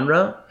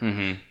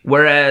genre.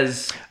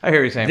 Whereas I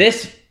hear you saying.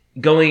 this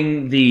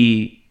going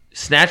the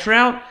Snatch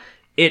route,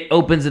 it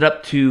opens it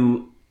up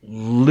to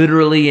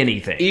literally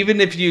anything. Even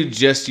if you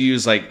just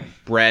use, like,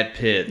 Brad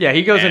Pitt. Yeah,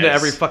 he goes into as-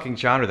 every fucking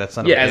genre. That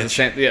son of Yeah, a As a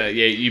bitch. yeah,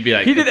 you'd be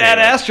like... He did okay, Ad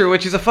like- Astra,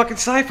 which is a fucking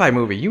sci-fi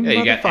movie. You Yeah,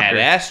 you got Ad motherfucker.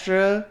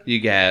 Astra, you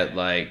got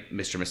like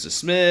Mr. and Mrs.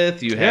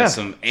 Smith, you have Yeah.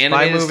 some Spy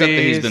animated stuff that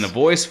he's movies, been a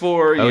voice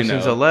for, you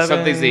Ocean's know, 11.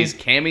 some things that he's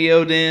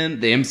cameoed in,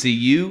 the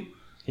MCU.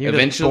 He does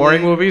Eventually,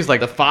 boring movies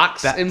like the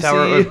Fox Bat MCU.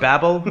 Tower of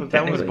Babel.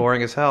 That one was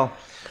boring as hell.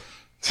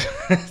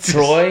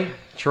 Troy.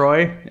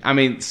 Troy. I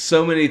mean,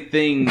 so many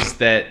things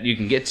that you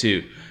can get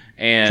to.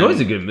 And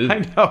Troy's a good movie. I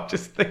know,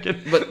 just thinking.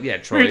 But yeah,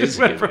 Troy is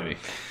a good movie.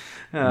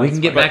 We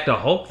can get back to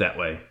Hulk that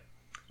way.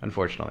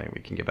 Unfortunately,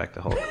 we can get back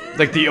to Hulk.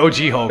 Like the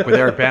OG Hulk with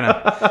Eric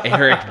Bana.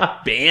 Eric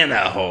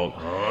Bana Hulk.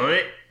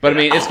 But I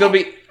mean, it's going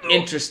to be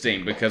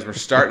interesting because we're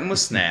starting with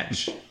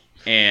Snatch,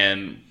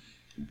 and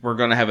we're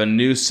going to have a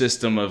new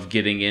system of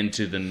getting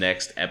into the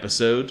next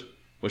episode,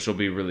 which will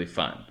be really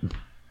fun.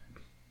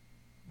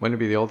 Wouldn't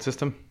it be the old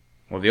system?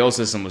 Well, the old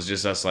system was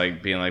just us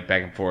like being like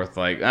back and forth,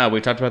 like, we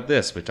talked about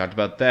this, we talked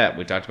about that,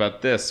 we talked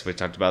about this, we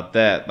talked about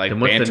that, like Then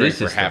what's the new bantering for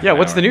system? half. Yeah, an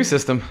what's hour. the new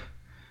system?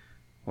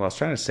 Well, I was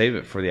trying to save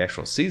it for the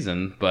actual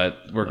season, but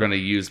we're going to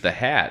use the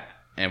hat,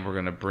 and we're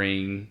going to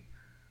bring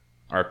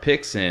our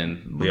picks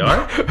in. We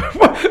are?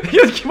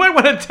 You might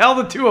want to tell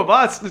the two of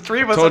us, the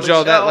three of us. Told on the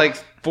y'all that show. like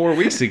 4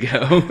 weeks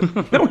ago.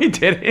 No, we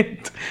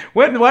didn't.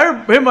 Why are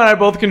him and I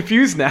both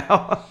confused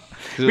now?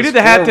 It We was did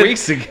the hat 4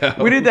 weeks ago.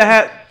 We did the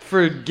hat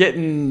for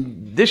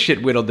getting this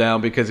shit whittled down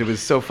because it was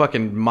so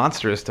fucking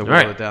monstrous to All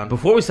whittle right. it down.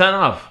 Before we sign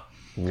off,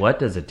 what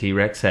does a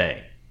T-Rex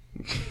say?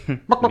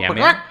 Meow,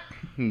 meow.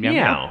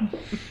 Meow.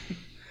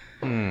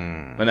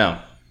 But no,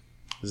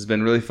 this has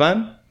been really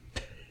fun.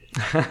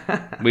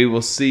 We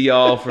will see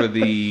y'all for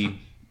the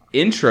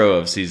intro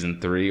of season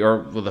 3, or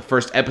well, the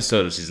first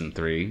episode of season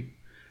 3,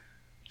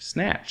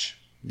 Snatch.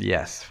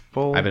 Yes,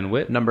 full I've been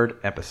Whit. numbered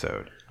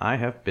episode. I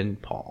have been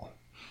Paul.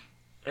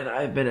 And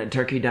I've been a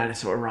turkey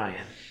dinosaur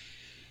Ryan.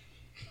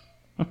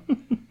 A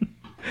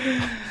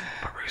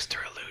rooster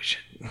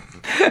illusion.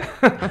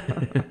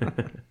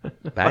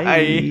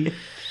 Bye. Bye.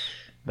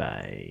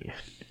 Bye.